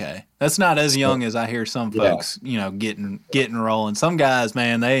 Okay. That's not as young as I hear some folks, getting rolling. Some guys,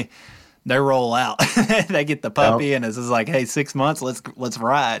 man, They roll out. They get the Yep. puppy, and it's just like, hey, 6 months, let's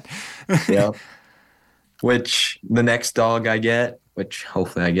ride. Yep. Which the next dog I get, which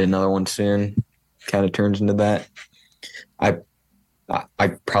hopefully I get another one soon, kind of turns into that. I I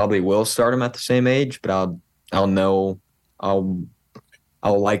probably will start them at the same age, but I'll know I'll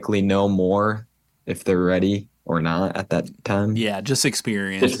likely know more if they're ready or not at that time. Yeah, just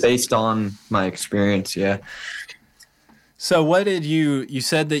experience. Just based on my experience, yeah. So what did you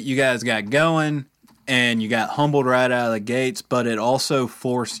said that you guys got going and you got humbled right out of the gates, but it also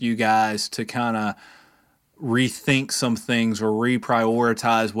forced you guys to kind of rethink some things or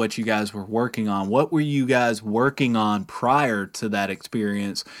reprioritize what you guys were working on. What were you guys working on prior to that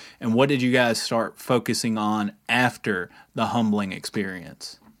experience, and what did you guys start focusing on after the humbling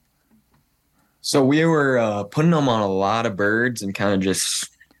experience? So we were putting them on a lot of birds and kind of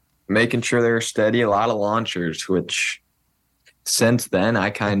just making sure they were steady, a lot of launchers, which since then I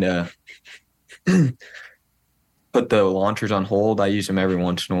kind of put the launchers on hold. I use them every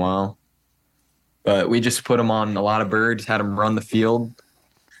once in a while. But we just put them on a lot of birds, had them run the field,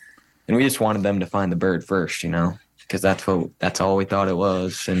 and we just wanted them to find the bird first, because that's all we thought it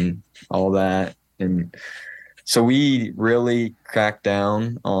was, and all that. And so we really cracked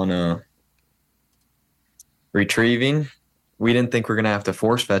down on retrieving. We didn't think we were gonna have to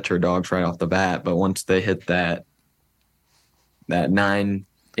force fetch our dogs right off the bat, but once they hit that 9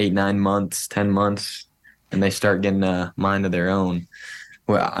 months, 10 months, and they start getting a mind of their own,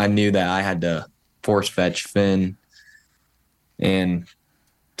 well, I knew that I had to force fetch Finn, and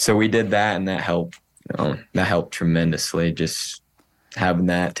so we did that, and that helped. That helped tremendously, just having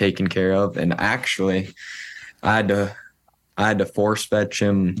that taken care of. And actually, I had to force fetch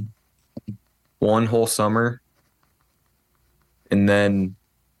him one whole summer, and then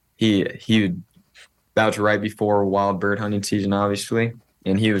he that was right before wild bird hunting season, obviously,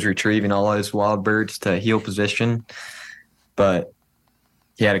 and he was retrieving all his wild birds to heel position, but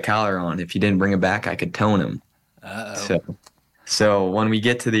he had a collar on. If he didn't bring it back, I could tone him. Uh-oh. So when we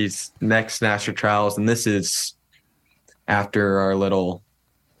get to these next NSTRA trials, and this is after our little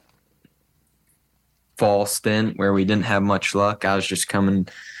fall stint where we didn't have much luck, I was just coming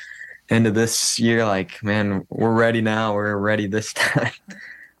into this year like, man, we're ready now. We're ready this time.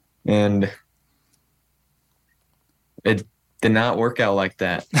 And it did not work out like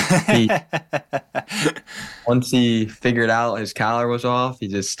that. Once he figured out his collar was off, he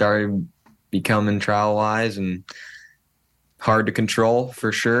just started becoming trial wise and hard to control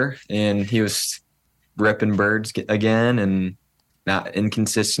for sure. And he was ripping birds again and not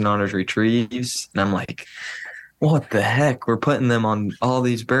inconsistent on his retrieves. And I'm like, what the heck? We're putting them on all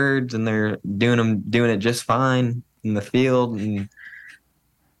these birds and they're doing it just fine in the field, and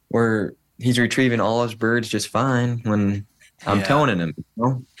he's retrieving all his birds just fine when I'm toning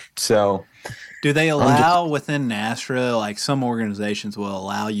him. So do they allow within NSTRA, like some organizations will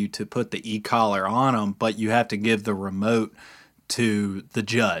allow you to put the e-collar on them, but you have to give the remote to the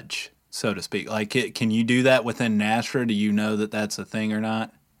judge, so to speak? Like, can you do that within NSTRA? Do you know that that's a thing or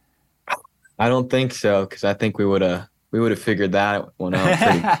not? I don't think so, because I think we would have figured that one out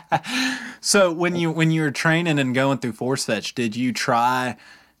pretty. So when you were training and going through force fetch, did you try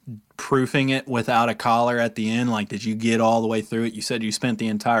proofing it without a collar at the end? Like, did you get all the way through it? You said you spent the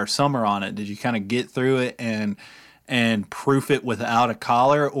entire summer on it. Did you kind of get through it and proof it without a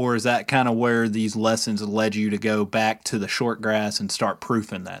collar, or is that kind of where these lessons led you to go back to the short grass and start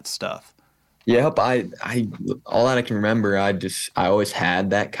proofing that stuff? Yep, I all that I can remember, I always had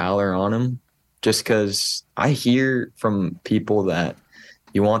that collar on him, just because I hear from people that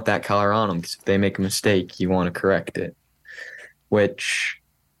you want that collar on them because if they make a mistake, you want to correct it. Which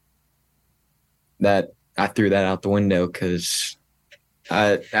that I threw that out the window, because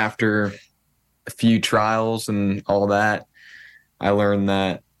after a few trials and all that, I learned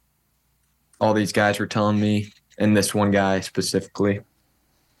that all these guys were telling me, and this one guy specifically,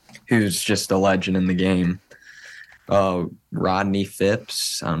 who's just a legend in the game, Rodney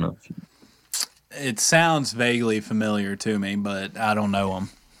Phipps. I don't know if it sounds vaguely familiar to me, but I don't know him.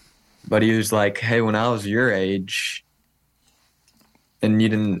 But he was like, hey, when I was your age and you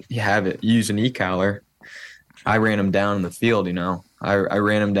didn't use an e-collar, I ran him down in the field, I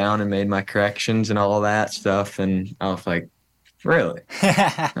ran him down and made my corrections and all that stuff. And I was like, really?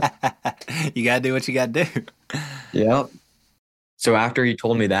 You got to do what you got to do. Yep. So after he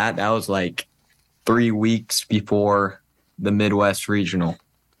told me that was like 3 weeks before the Midwest Regional.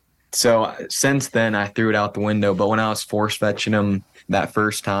 So since then, I threw it out the window. But when I was force fetching him that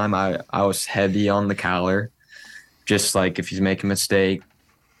first time, I was heavy on the collar. Just like if he's making a mistake,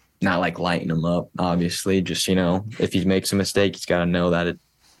 not like lighting him up, obviously. Just, if he makes a mistake, he's got to know that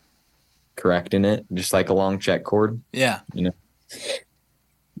correcting it, just like a long check cord, Yeah.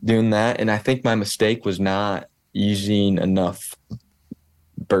 doing that. And I think my mistake was not using enough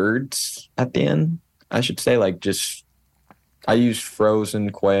birds at the end, I should say. Like, just, I used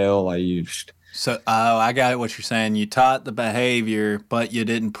frozen quail. So, I got what you're saying. You taught the behavior, but you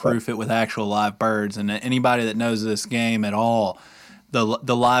didn't proof it with actual live birds. And anybody that knows this game at all, the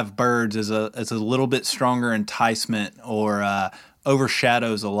live birds is a little bit stronger enticement, or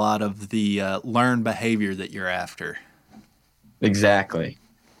overshadows a lot of the learned behavior that you're after. Exactly.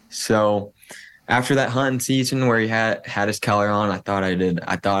 So after that hunting season where he had his collar on, I thought I did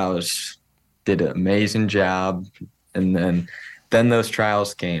an amazing job. And then those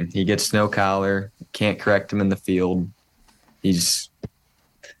trials came. He gets no collar, can't correct him in the field. He's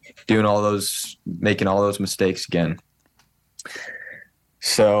making all those mistakes again.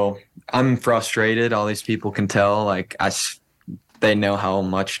 So I'm frustrated. All these people can tell, like, they know how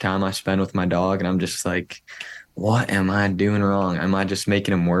much time I spend with my dog, and I'm just like, what am I doing wrong? Am I just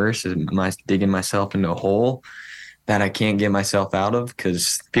making him worse? Am I digging myself into a hole that I can't get myself out of?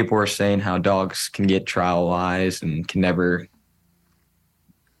 Because people were saying how dogs can get trial wise and can never,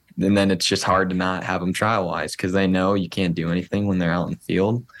 and then it's just hard to not have them trial wise because they know you can't do anything when they're out in the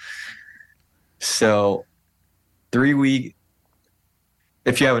field. So 3 weeks.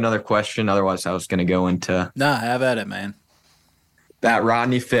 If you have another question, otherwise I was going to go into. Nah, have at it, man. That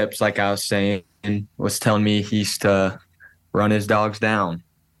Rodney Phipps, like I was saying, was telling me he used to run his dogs down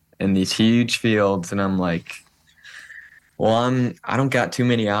in these huge fields, and I'm like, well, I don't got too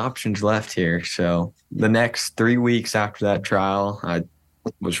many options left here. So the next 3 weeks after that trial, I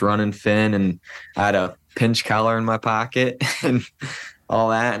was running Finn, and I had a pinch collar in my pocket and all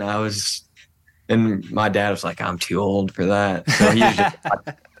that, and my dad was like, I'm too old for that. So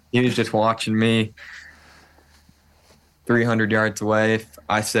he was just watching me 300 yards away. If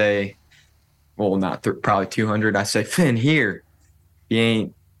I say, well, not probably 200, I say, Finn, here. He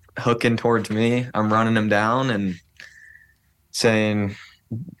ain't hooking towards me. I'm running him down and saying,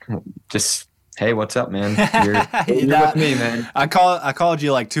 just, hey, what's up, man? You're with me, man. I called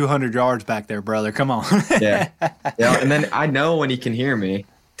you like 200 yards back there, brother. Come on. Yeah. And then I know when he can hear me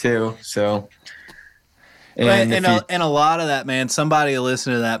too. So. And a lot of that, man, somebody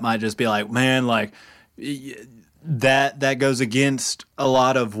listening to that might just be like, man, like that goes against a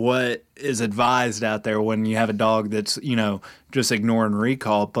lot of what is advised out there when you have a dog that's, just ignoring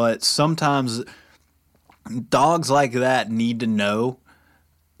recall. But sometimes dogs like that need to know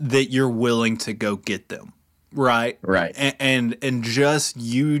that you're willing to go get them. Right. Right. And just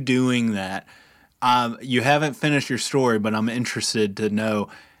you doing that, you haven't finished your story, but I'm interested to know,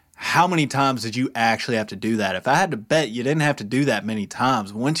 how many times did you actually have to do that? If I had to bet, you didn't have to do that many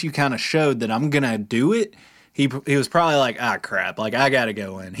times. Once you kind of showed that I'm going to do it, he was probably like, crap, like I got to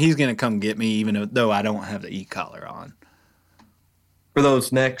go in. He's going to come get me even though I don't have the e-collar on. For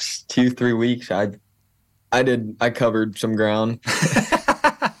those next 2-3 weeks, I covered some ground.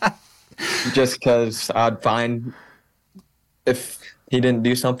 Just because I'd find if he didn't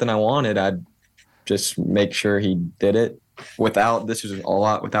do something I wanted, I'd just make sure he did it. This is a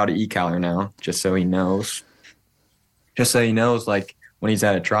lot without an e-collar now, just so he knows. Just so he knows, like, when he's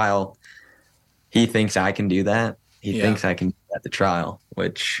at a trial, he thinks I can do that. He thinks I can do that at the trial,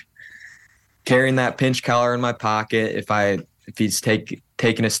 which carrying that pinch collar in my pocket, if he's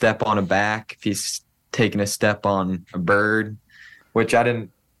taking a step on a back, if he's taking a step on a bird, which I didn't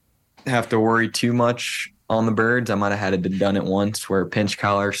have to worry too much on the birds. I might have had done it once where pinch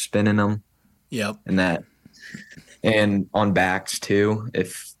collar spinning them. Yep. And on backs too,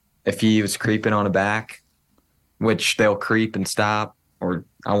 if he was creeping on a back, which they'll creep and stop, or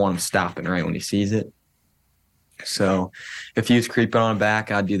I want him stopping right when he sees it. So if he was creeping on a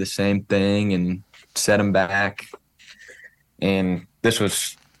back, I'd do the same thing and set him back. And this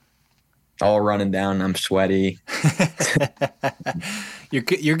was all running down, and I'm sweaty.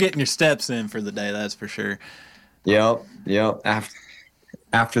 You're getting your steps in for the day, that's for sure. Yep.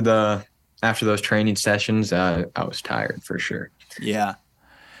 After those training sessions, I was tired for sure. Yeah.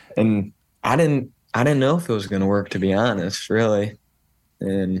 And I didn't know if it was going to work, to be honest, really.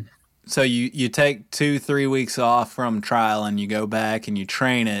 And so you take 2-3 weeks off from trial and you go back and you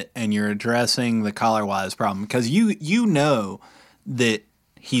train it and you're addressing the collar wise problem because you know that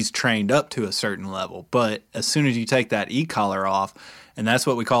he's trained up to a certain level, but as soon as you take that e-collar off, and that's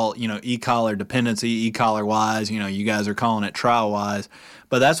what we call, e-collar dependency, e-collar wise, you guys are calling it trial wise,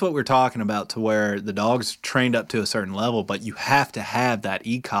 but that's what we're talking about, to where the dog's trained up to a certain level, but you have to have that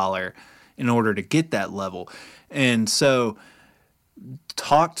e-collar in order to get that level. And so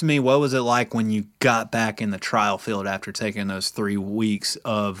talk to me, what was it like when you got back in the trial field after taking those 3 weeks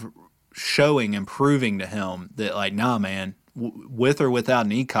of showing and proving to him that, like, nah, man, with or without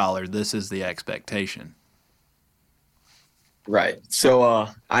an e-collar, this is the expectation. Right. So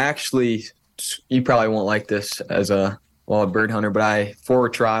I actually, you probably won't like this as a bird hunter, but for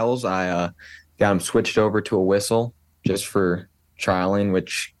trials, I got him switched over to a whistle just for trialing,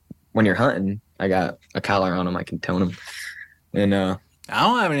 which when you're hunting, I got a collar on him, I can tone him. And I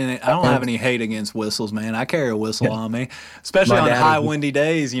don't have any hate against whistles, man. I carry a whistle on me, especially on high windy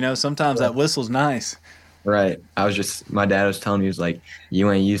days. Sometimes that whistle's nice. Right. My dad was telling me, he was like,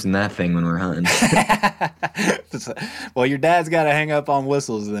 you ain't using that thing when we're hunting. Well, your dad's got to hang up on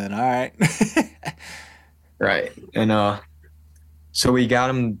whistles then. All right. Right. And so we got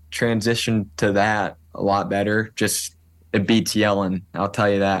him transitioned to that a lot better. Just it beats yelling. I'll tell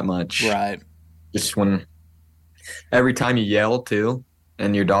you that much. Right. Just every time you yell too,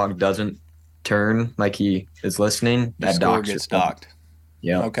 and your dog doesn't turn like he is listening, that dog gets docked.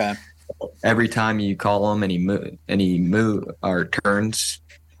 Yeah. Okay. Every time you call him and he move or turns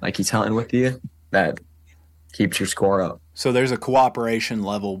like he's hunting with you, that keeps your score up. So there's a cooperation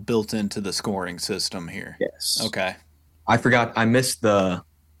level built into the scoring system here. Yes. Okay. I forgot. I missed the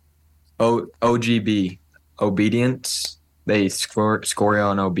OGB, obedience. They score you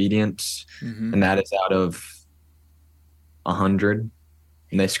on obedience, and that is out of 100.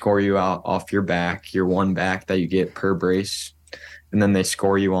 And they score you out off your back, your one back that you get per brace. And then they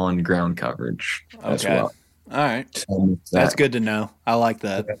score you on ground coverage as well. All right. So that's good to know. I like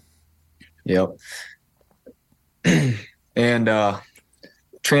that. Yep. And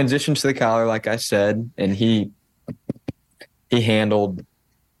transition to the collar, like I said, and he handled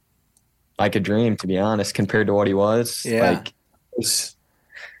like a dream, to be honest, compared to what he was. Yeah. Like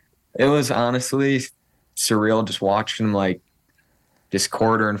it was honestly surreal just watching him like just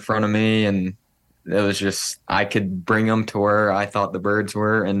quarter in front of me, and it was just, I could bring him to where I thought the birds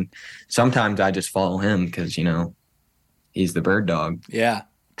were. And sometimes I just follow him because, he's the bird dog. Yeah.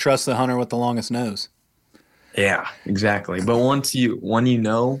 Trust the hunter with the longest nose. Yeah, exactly. But when you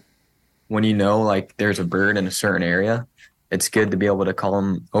know, like there's a bird in a certain area, it's good to be able to call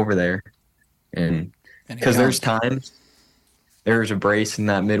him over there. And because there's a brace in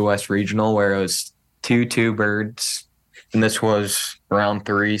that Midwest regional where it was 2 birds, and this was round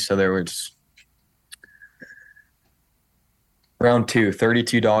 3. So there was round 2,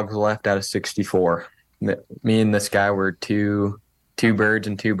 32 dogs left out of 64. Me and this guy were two birds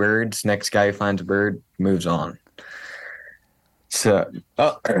and 2 birds. Next guy who finds a bird moves on. So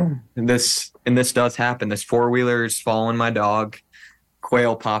this does happen. This 4-wheeler is following my dog.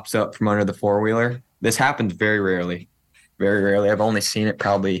 Quail pops up from under the 4-wheeler. This happens very rarely. Very rarely. I've only seen it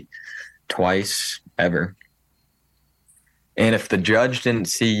probably twice ever. And if the judge didn't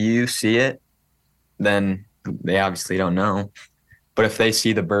see it, then they obviously don't know. But if they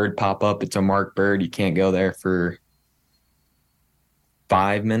see the bird pop up, it's a marked bird. You can't go there for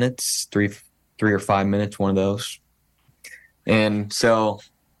 5 minutes, three or 5 minutes, one of those. And so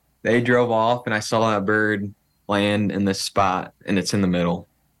they drove off, and I saw that bird land in this spot, and it's in the middle.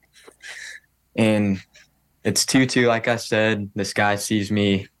 And it's 2-2, like I said. This guy sees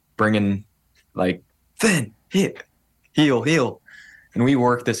me bringing, like, Finn, hip, heel. And we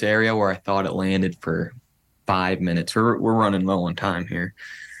worked this area where I thought it landed for 5 minutes. We're running low on time here.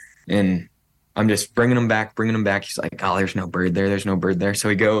 And I'm just bringing him back. He's like, oh, there's no bird there. So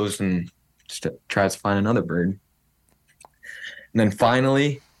he goes and just tries to find another bird. And then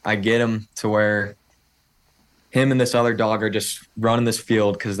finally, I get him to where him and this other dog are just running this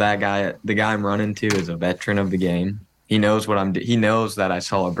field because the guy I'm running to is a veteran of the game. He knows he knows that I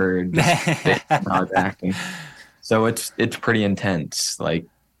saw a bird dog acting. So it's pretty intense. Like,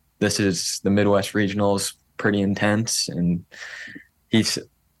 this is the Midwest Regionals, pretty intense. And he's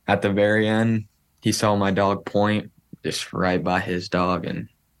at the very end, he saw my dog point just right by his dog, and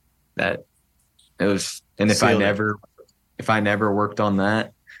that it was. And if I never worked on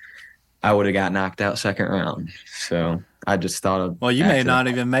that, I would have got knocked out second round. So I just thought of. Well, you may not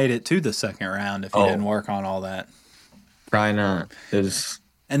even made it to the second round if you didn't work on all that. Probably not. His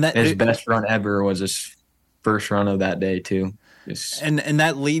best run ever was his first run of that day too. And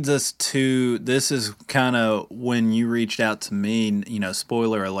that leads us to, this is kind of when you reached out to me,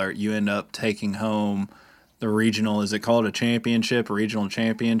 spoiler alert, you end up taking home the regional, is it called a regional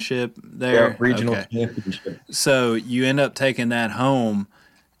championship there? Yeah, regional championship. So you end up taking that home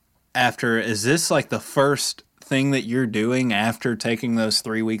is this like the first thing that you're doing after taking those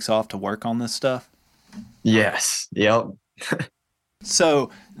 3 weeks off to work on this stuff? Yes. Yep. So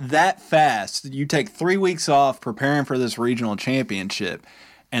that fast, you take 3 weeks off preparing for this regional championship,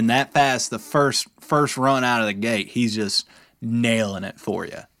 and that fast, the first run out of the gate, he's just nailing it for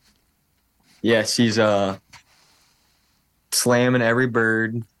you. Yes, he's slamming every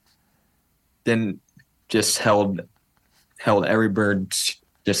bird. Then just held every bird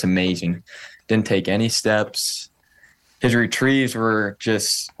just amazing. Didn't take any steps. His retrieves were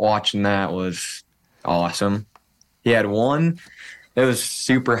just watching that was awesome. He had one, it was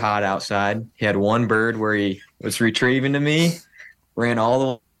super hot outside. He had one bird where he was retrieving to me, ran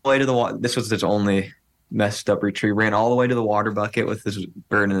all the way to the water. This was his only messed up retrieve. Ran all the way to the water bucket with his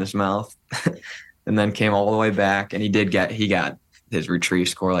bird in his mouth, and then came all the way back. And he got his retrieve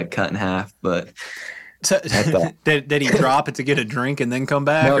score like cut in half. But So, did he drop it to get a drink and then come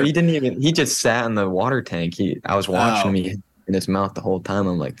back? no, or? he didn't even. He just sat in the water tank. I was watching him in his mouth the whole time.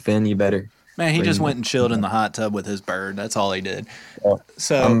 I'm like, Finn, you better. Man, he just went and chilled in the hot tub with his bird. That's all he did. Oh,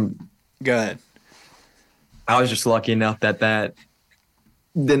 So, go ahead. I was just lucky enough that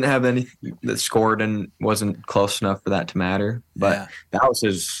didn't have any. The score wasn't close enough for that to matter. But that was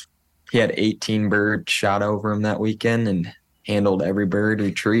his. He had 18 birds shot over him that weekend and handled every bird,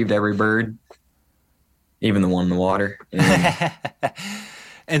 retrieved every bird, even the one in the water.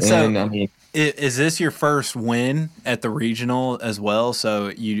 And so, I mean, is this your first win at the regional as well? So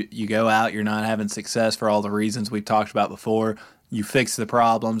you go out, you're not having success for all the reasons we've talked about before. You fix the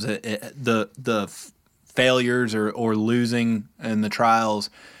problems, the failures or losing in the trials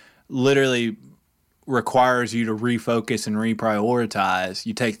literally requires you to refocus and reprioritize.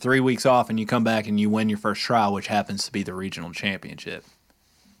 You take 3 weeks off and you come back and you win your first trial, which happens to be the regional championship.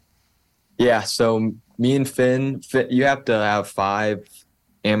 Yeah, so me and Finn, you have to have 5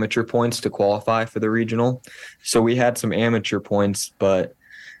 amateur points to qualify for the regional. So we had some amateur points, but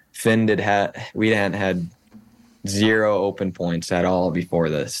we hadn't had 0 open points at all before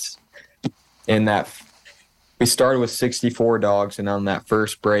this. And that we started with 64 dogs, and on that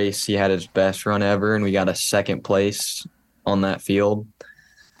first brace, he had his best run ever, and we got a second place on that field.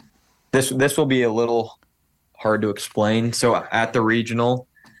 This will be a little hard to explain. So at the regional,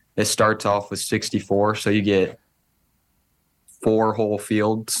 it starts off with 64, so you get 4 whole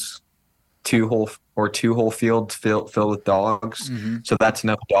fields, 2 whole fields filled with dogs. Mm-hmm. So that's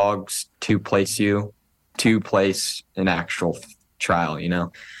enough dogs to place an actual trial, you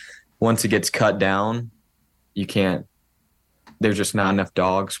know. Once it gets cut down, there's just not enough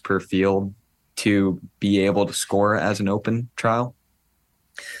dogs per field to be able to score as an open trial.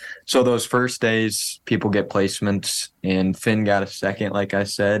 So those first days, people get placements, and Finn got a second, like I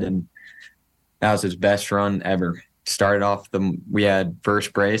said, and that was his best run ever. Started off we had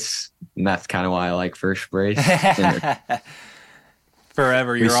first brace, and that's kind of why I like first brace.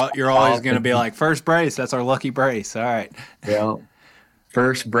 Forever, you're always going to be like first brace. That's our lucky brace. All right. Yeah,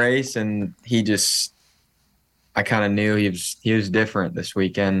 first brace, and I kind of knew he was different this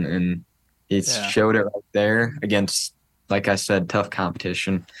weekend, and he showed it right there against, like I said, tough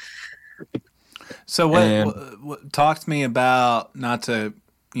competition. So what talk to me about, not to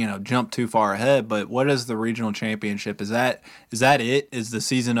jump too far ahead, but what is the regional championship? Is that it? Is the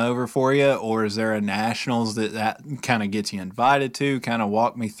season over for you, or is there a nationals that kind of gets you invited to? Kind of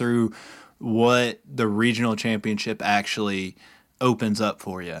walk me through what the regional championship actually opens up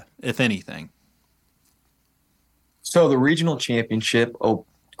for you, if anything. So the regional championship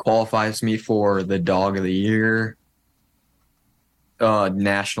qualifies me for the Dog of the Year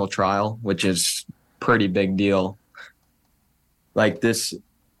national trial, which is pretty big deal. Like, this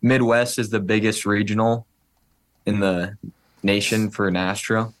Midwest is the biggest regional in the nation for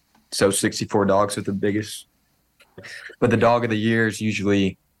NSTRA. So 64 dogs are the biggest. But the Dog of the Year is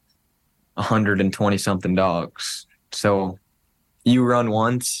usually 120 something dogs. So you run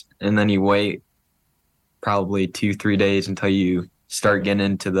once and then you wait probably 2-3 days until you start getting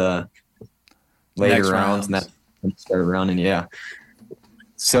into the later rounds. And that's when you start running. Yeah.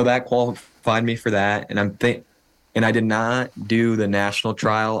 So that qualified me for that. And I did not do the national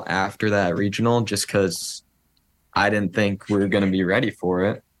trial after that regional just because I didn't think we were going to be ready for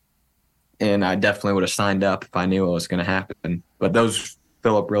it. And I definitely would have signed up if I knew what was going to happen. But those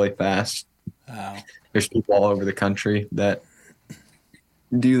fill up really fast. Wow. There's people all over the country that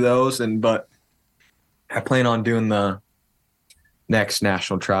do those. But I plan on doing the next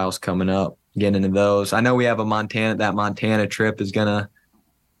national trials coming up, getting into those. I know we have that Montana trip is going to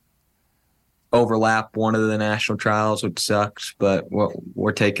overlap one of the national trials, which sucks, but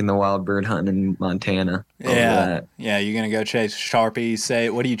we're taking the wild bird hunting in Montana. Yeah, you're gonna go chase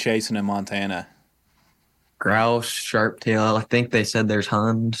Sharpies. What are you chasing in Montana? Grouse, sharptail. I think they said there's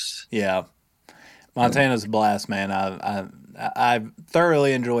Huns. Yeah, Montana's a blast, man. I've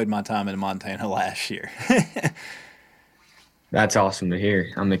thoroughly enjoyed my time in Montana last year. That's awesome to hear.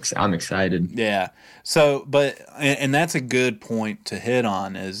 I'm excited. Yeah. So, and that's a good point to hit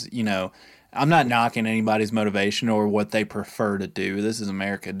on is, I'm not knocking anybody's motivation or what they prefer to do. This is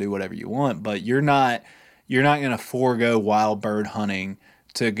America, do whatever you want, but you're not going to forego wild bird hunting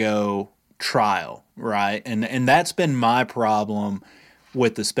to go trial, right? And that's been my problem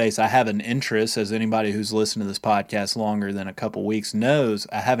with the space. I have an interest, as anybody who's listened to this podcast longer than a couple weeks knows,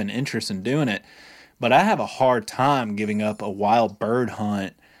 I have an interest in doing it, but I have a hard time giving up a wild bird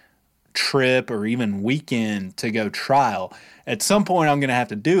hunt trip or even weekend to go trial. At some point I'm going to have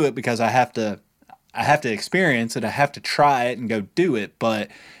to do it because I have to experience it. I have to try it and go do it, but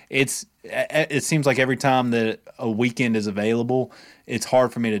it seems like every time that a weekend is available, it's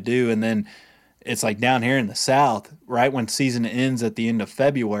hard for me to do. And then it's like down here in the South, right when season ends at the end of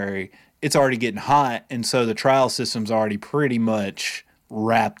February, it's already getting hot, and so the trial system's already pretty much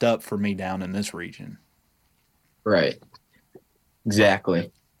wrapped up for me down in this region. Right.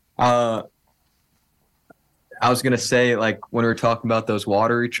 Exactly. I was gonna say, like, when we were talking about those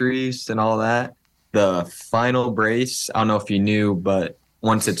water retrieves and all that, the final brace, I don't know if you knew, but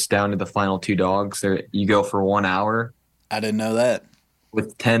once it's down to the final two dogs, there you go for 1 hour I didn't know that.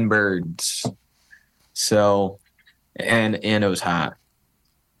 with 10 birds. So, and it was hot.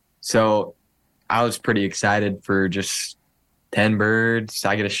 So I was pretty excited for just 10 birds.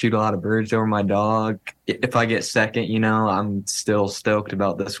 I get to shoot a lot of birds over my dog. If I get second, I'm still stoked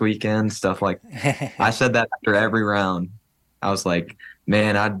about this weekend, stuff like I said that after every round. I was like,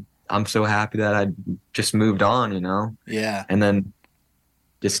 man, I'm so happy that I just moved on. Yeah. And then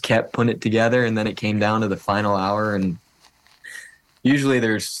just kept putting it together, and then it came down to the final hour, and usually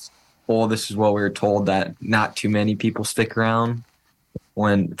this is what we were told, that not too many people stick around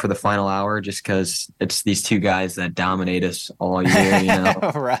for the final hour, just because it's these two guys that dominate us all year,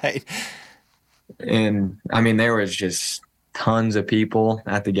 Right. And I mean, there was just tons of people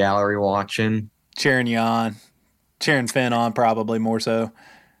at the gallery watching. Cheering you on. Cheering Finn on, probably more so.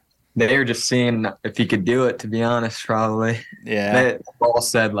 They were just seeing if he could do it, to be honest, probably. Yeah. They all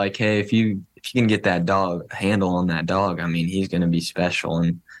said, like, hey, if you can get that dog, handle on that dog, I mean, he's going to be special.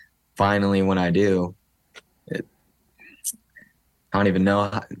 And finally, when I do, I don't even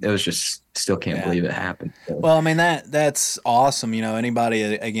know. It was just, still can't believe it happened. So. Well, I mean, that's awesome. Anybody,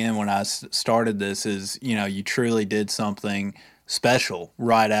 again, when I started this is, you truly did something special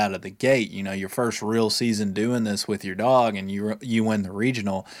right out of the gate. Your first real season doing this with your dog, and you win the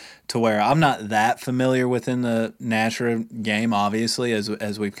regional, to where I'm not that familiar within the NSTRA game, obviously,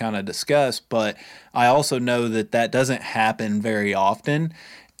 as we've kind of discussed, but I also know that doesn't happen very often.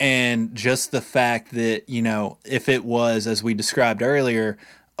 And just the fact that, if it was, as we described earlier,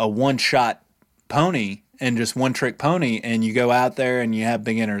 a one-shot pony and just one-trick pony, and you go out there and you have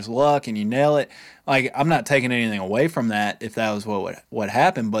beginner's luck and you nail it, like, I'm not taking anything away from that if that was what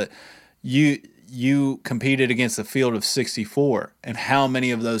happened, but you competed against a field of 64, and how many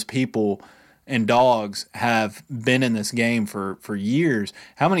of those people and dogs have been in this game for years?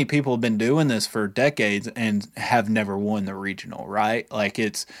 How many people have been doing this for decades and have never won the regional, right? Like,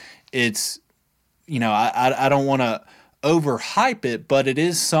 it's I don't want to overhype it, but it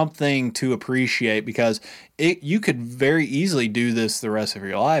is something to appreciate, because you could very easily do this the rest of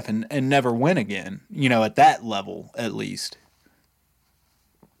your life and never win again, at that level, at least.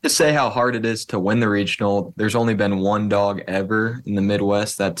 To say how hard it is to win the regional, there's only been one dog ever in the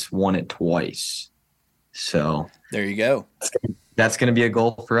Midwest that's won it twice. So there you go. That's going to be a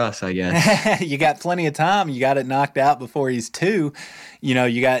goal for us, I guess. You got plenty of time. You got it knocked out before he's 2.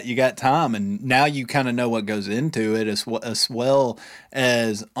 You got time, and now you kind of know what goes into it, as well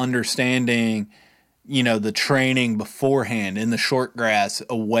as understanding, the training beforehand in the short grass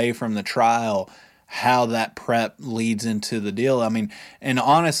away from the trial, how that prep leads into the deal. I mean, and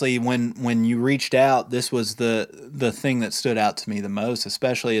honestly, when you reached out, this was the thing that stood out to me the most.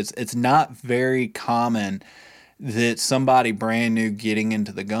 Especially, it's not very common that somebody brand new getting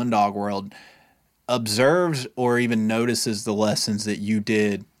into the gun dog world observes or even notices the lessons that you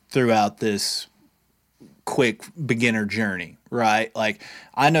did throughout this quick beginner journey, right? Like,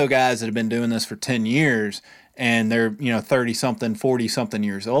 I know guys that have been doing this for 10 years, and they're 30 something, 40 something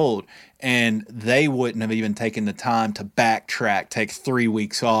years old, and they wouldn't have even taken the time to backtrack, take 3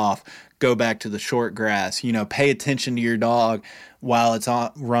 weeks off, go back to the short grass, pay attention to your dog while it's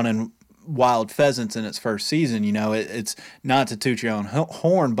running wild pheasants in its first season. It's not to toot your own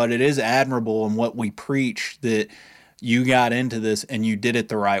horn, but it is admirable in what we preach, that you got into this and you did it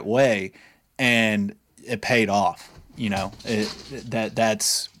the right way, and it paid off.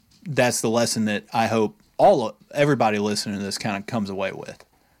 That's the lesson that I hope everybody listening to this kind of comes away with.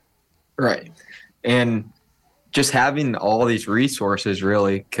 Right. And just having all these resources,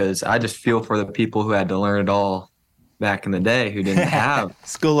 really, because I just feel for the people who had to learn it all, back in the day who didn't have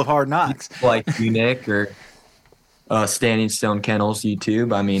School of Hard Knocks. like you, Nick, or Standing Stone Kennels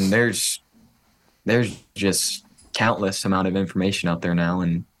YouTube. I mean, there's just countless amount of information out there now,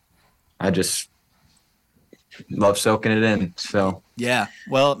 and I just love soaking it in. So yeah,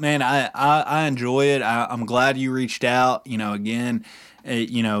 well, man, I enjoy it. I'm glad you reached out. Again,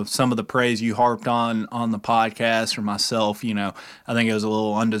 some of the praise you harped on the podcast or myself, I think it was a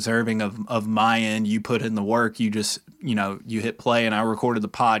little undeserving of my end. You put in the work. You just, you hit play and I recorded the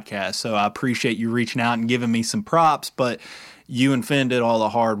podcast. So I appreciate you reaching out and giving me some props, but you and Finn did all the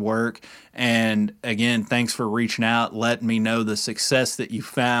hard work. And again, thanks for reaching out, letting me know the success that you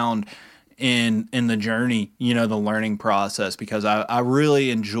found in the journey, the learning process, because I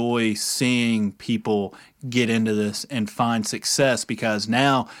really enjoy seeing people get into this and find success, because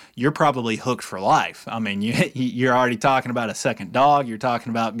now you're probably hooked for life. I mean, you're already talking about a second dog. You're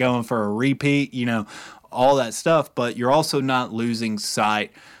talking about going for a repeat, all that stuff, but you're also not losing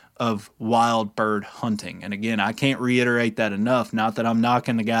sight of wild bird hunting. And again, I can't reiterate that enough. Not that I'm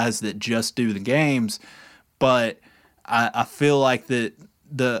knocking the guys that just do the games, but I feel like that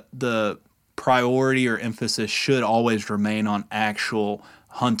the priority or emphasis should always remain on actual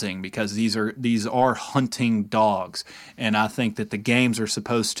hunting, because these are hunting dogs, and I think that the games are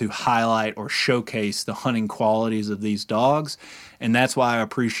supposed to highlight or showcase the hunting qualities of these dogs, and that's why I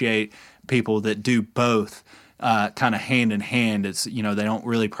appreciate people that do both kind of hand in hand. It's they don't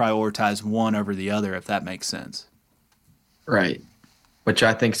really prioritize one over the other, if that makes sense. Right, which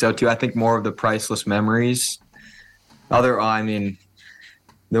I think so too. I think more of the priceless memories.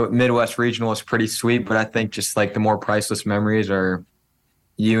 The Midwest Regional is pretty sweet, but I think just like the more priceless memories are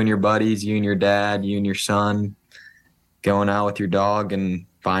you and your buddies, you and your dad, you and your son going out with your dog and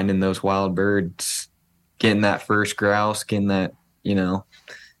finding those wild birds, getting that first grouse, getting that,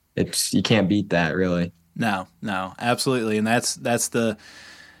 you can't beat that really. No, absolutely. And that's the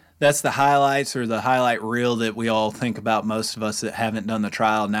highlights, or the highlight reel that we all think about, most of us that haven't done the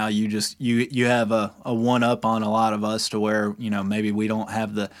trial. Now you have a one up on a lot of us, to where, maybe we don't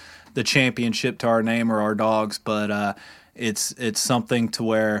have the championship to our name or our dogs, but it's something to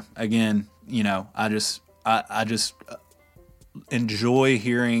where, again, I just enjoy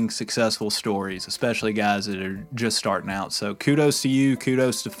hearing successful stories, especially guys that are just starting out. So kudos to you,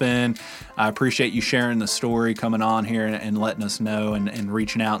 kudos to Finn. I appreciate you sharing the story, coming on here and letting us know, and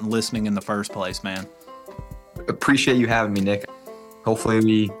reaching out and listening in the first place, man. Appreciate you having me, Nick. Hopefully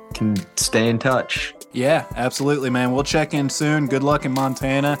we can stay in touch. Yeah, absolutely, man. We'll check in soon. Good luck in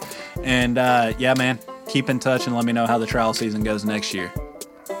Montana. And yeah, man, keep in touch and let me know how the trial season goes next year.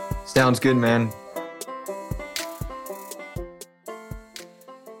 Sounds good, man.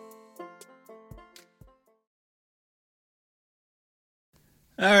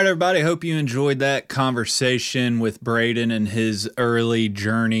 All right, everybody. Hope you enjoyed that conversation with Braden and his early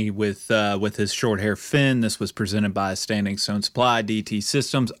journey with his short hair Finn. This was presented by Standing Stone Supply, DT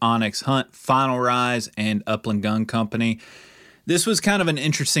Systems, Onyx Hunt, Final Rise, and Upland Gun Company. This was kind of an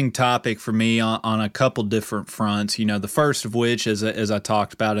interesting topic for me on a couple different fronts. The first of which, as I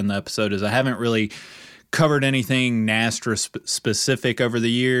talked about in the episode, is I haven't really covered anything NSTRA specific over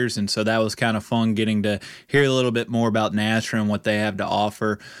the years, and so that was kind of fun getting to hear a little bit more about NSTRA and what they have to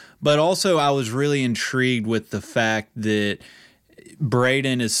offer. But also I was really intrigued with the fact that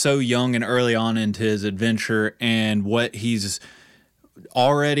Braden is so young and early on into his adventure, and what he's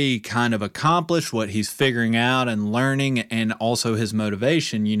already kind of accomplished, what he's figuring out and learning, and also his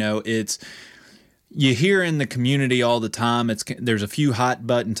motivation. You hear in the community all the time, there's a few hot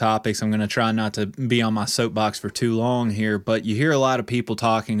button topics. I'm going to try not to be on my soapbox for too long here, but you hear a lot of people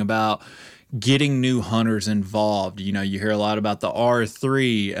talking about getting new hunters involved. You hear a lot about the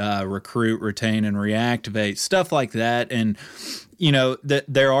R3, recruit, retain, and reactivate, stuff like that. And that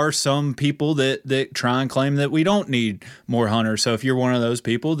there are some people that try and claim that we don't need more hunters. So if you're one of those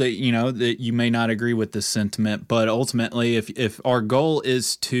people that you may not agree with this sentiment, but ultimately if our goal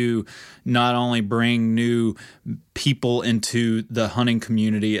is to not only bring new people into the hunting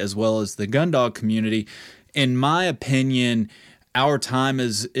community as well as the gun dog community, in my opinion, our time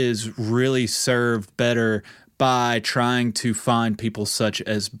is really served better by trying to find people such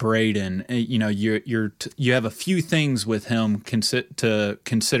as Braden. You have a few things with him to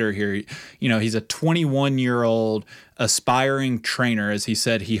consider here. He's a 21-year-old aspiring trainer. As he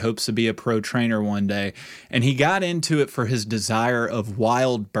said, he hopes to be a pro trainer one day, and he got into it for his desire of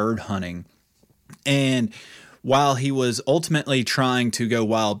wild bird hunting. And while he was ultimately trying to go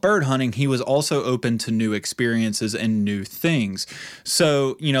wild bird hunting, he was also open to new experiences and new things.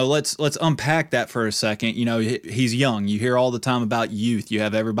 So, let's unpack that for a second. He's young. You hear all the time about youth. You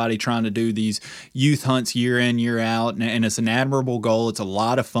have everybody trying to do these youth hunts year in, year out, and it's an admirable goal. It's a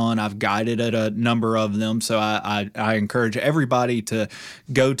lot of fun. I've guided at a number of them, so I encourage everybody to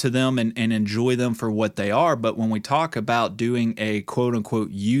go to them and enjoy them for what they are. But when we talk about doing a quote-unquote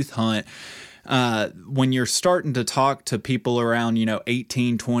youth hunt, when you're starting to talk to people around,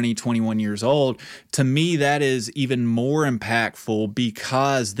 18, 20, 21 years old, to me, that is even more impactful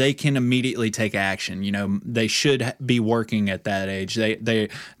because they can immediately take action. They should be working at that age.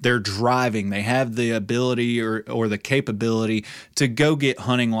 They're driving. They have the ability or the capability to go get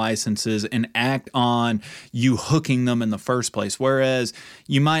hunting licenses and act on you hooking them in the first place. Whereas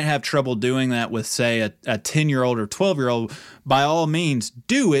you might have trouble doing that with, say, a 10-year-old or 12-year-old. By all means,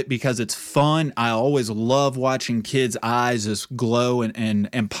 do it because it's fun. I always love watching kids' eyes just glow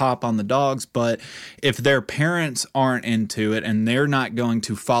and pop on the dogs. But if their parents aren't into it and they're not going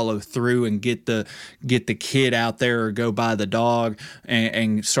to follow through and get the kid out there or go buy the dog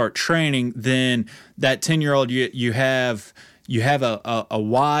and start training, then that 10-year-old you have a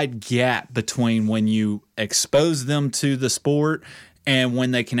wide gap between when you expose them to the sport and when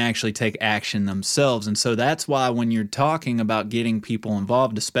they can actually take action themselves. And so that's why when you're talking about getting people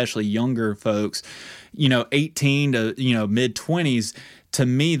involved, especially younger folks, 18 to, mid-20s, to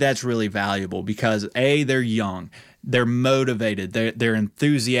me, that's really valuable because A, they're young, they're motivated, they're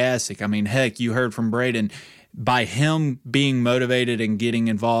enthusiastic. I mean, heck, you heard from Braden, by him being motivated and getting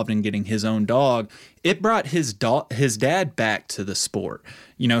involved and getting his own dog, it brought his dad back to the sport.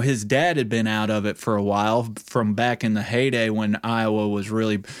 His dad had been out of it for a while from back in the heyday when Iowa was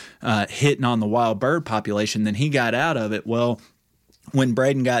really hitting on the wild bird population. Then he got out of it. Well, when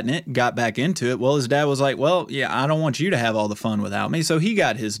Braden got back into it, well, his dad was like, well, yeah, I don't want you to have all the fun without me. So he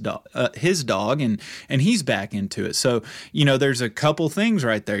got his dog and he's back into it. So, there's a couple things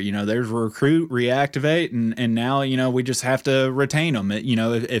right there. There's recruit, reactivate, and now, we just have to retain them.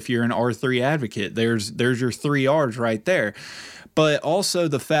 If you're an R3 advocate, there's your 3 R's right there. But also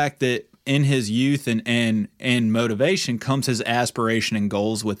the fact that in his youth and motivation comes his aspiration and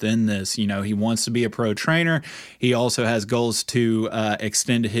goals within this. He wants to be a pro trainer. He also has goals to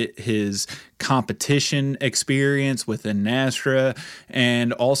extend his competition experience within NSTRA.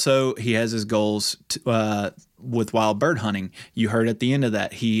 And also he has his goals with wild bird hunting. You heard at the end of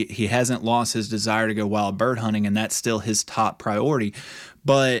that, he hasn't lost his desire to go wild bird hunting, and that's still his top priority.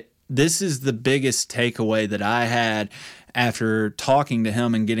 But this is the biggest takeaway that I had after talking to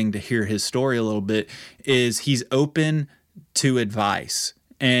him and getting to hear his story a little bit, is he's open to advice.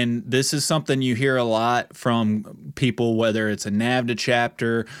 And this is something you hear a lot from people, whether it's a NAVDA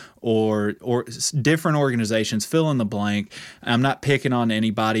chapter or different organizations, fill in the blank. I'm not picking on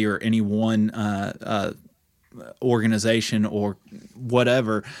anybody or any one organization or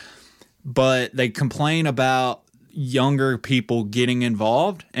whatever, but they complain about younger people getting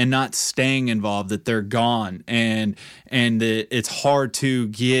involved and not staying involved, that they're gone, and that it's hard to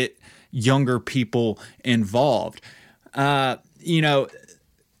get younger people involved. There's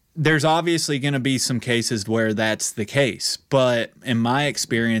obviously going to be some cases where that's the case, but in my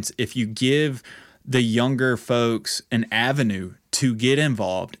experience, if you give the younger folks an avenue to get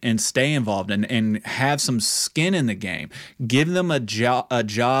involved and stay involved and have some skin in the game, give them a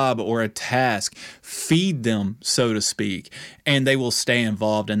job or a task, feed them, so to speak, and they will stay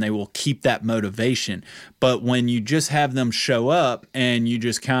involved and they will keep that motivation. But when you just have them show up and you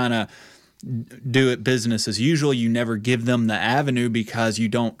just kind of do it business as usual, you never give them the avenue because you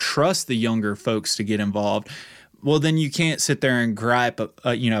don't trust the younger folks to get involved, well, then you can't sit there and gripe,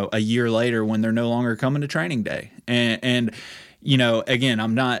 a year later when they're no longer coming to training day. And again,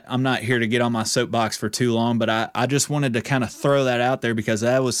 I'm not here to get on my soapbox for too long, but I just wanted to kind of throw that out there because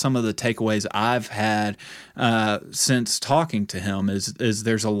that was some of the takeaways I've had since talking to him. Is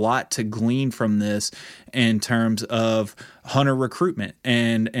there's a lot to glean from this in terms of hunter recruitment,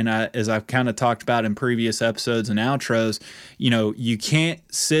 and as I've kind of talked about in previous episodes and outros, you can't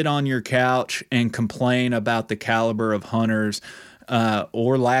sit on your couch and complain about the caliber of hunters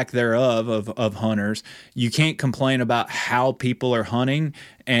or lack thereof of hunters. You can't complain about how people are hunting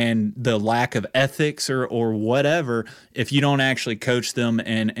and the lack of ethics or whatever if you don't actually coach them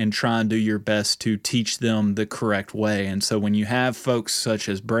and try and do your best to teach them the correct way. And so when you have folks such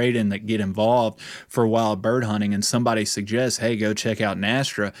as Braden that get involved for wild bird hunting and somebody suggests, hey, go check out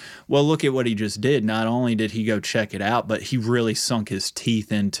NSTRA, well, look at what he just did. Not only did he go check it out, but he really sunk his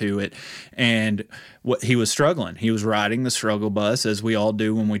teeth into it. And what he was struggling. He was riding the struggle bus, as we all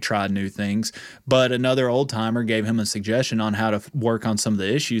do when we try new things. But another old timer gave him a suggestion on how to work on some of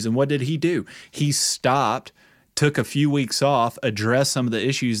the issues. And what did he do? He stopped, took a few weeks off, addressed some of the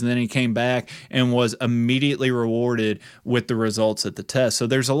issues, and then he came back and was immediately rewarded with the results at the test. So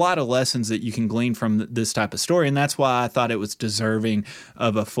there's a lot of lessons that you can glean from this type of story, and that's why I thought it was deserving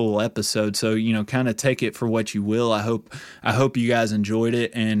of a full episode. So, kind of take it for what you will. I hope you guys enjoyed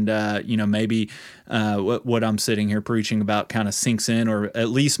it, and maybe what I'm sitting here preaching about kind of sinks in, or at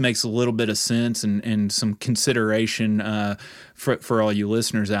least makes a little bit of sense and some consideration for all you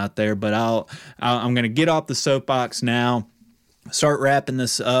listeners out there. But I'm going to get off the soapbox now, start wrapping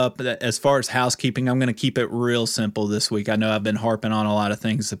this up. As far as housekeeping, I'm going to keep it real simple this week. I know I've been harping on a lot of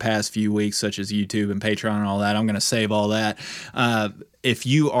things the past few weeks, such as YouTube and Patreon and all that. I'm going to save all that. If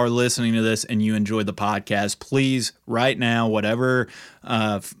you are listening to this and you enjoy the podcast, please, right now, whatever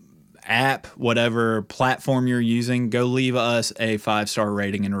app, whatever platform you're using, go leave us a 5-star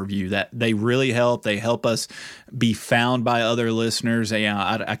rating and review. That they really help. They help us be found by other listeners.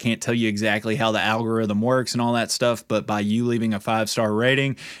 I can't tell you exactly how the algorithm works and all that stuff, but by you leaving a 5-star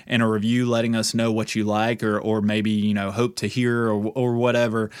rating and a review letting us know what you like or maybe hope to hear or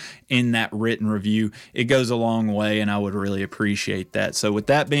whatever in that written review, it goes a long way, and I would really appreciate that. So with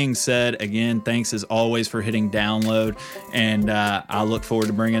that being said, again, thanks as always for hitting download, and I look forward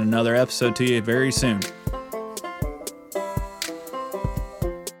to bringing another episode to you very soon.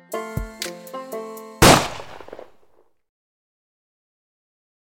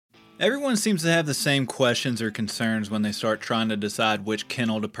 Everyone seems to have the same questions or concerns when they start trying to decide which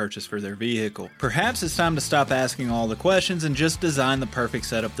kennel to purchase for their vehicle. Perhaps it's time to stop asking all the questions and just design the perfect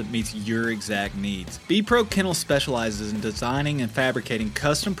setup that meets your exact needs. B-Pro Kennel specializes in designing and fabricating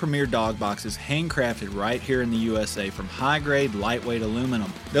custom premier dog boxes handcrafted right here in the USA from high-grade, lightweight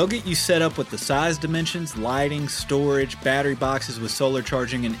aluminum. They'll get you set up with the size dimensions, lighting, storage, battery boxes with solar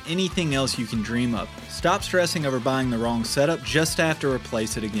charging, and anything else you can dream of. Stop stressing over buying the wrong setup just to have to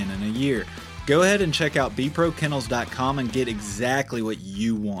replace it again in a year. Go ahead and check out bprokennels.com and get exactly what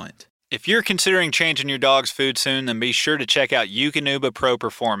you want. If you're considering changing your dog's food soon, then be sure to check out Eukanuba Pro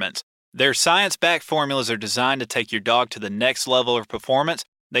Performance. Their science-backed formulas are designed to take your dog to the next level of performance.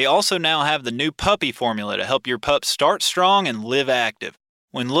 They also now have the new puppy formula to help your pup start strong and live active.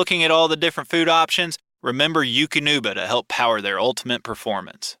 When looking at all the different food options, remember Eukanuba to help power their ultimate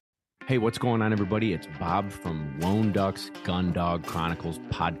performance. Hey, what's going on, everybody? It's Bob from Lone Ducks Gun Dog Chronicles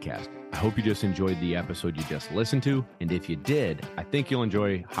podcast. I hope you just enjoyed the episode you just listened to. And if you did, I think you'll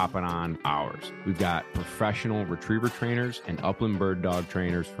enjoy hopping on ours. We've got professional retriever trainers and upland bird dog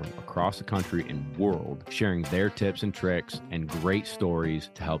trainers from across the country and world sharing their tips and tricks and great stories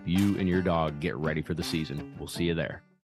to help you and your dog get ready for the season. We'll see you there.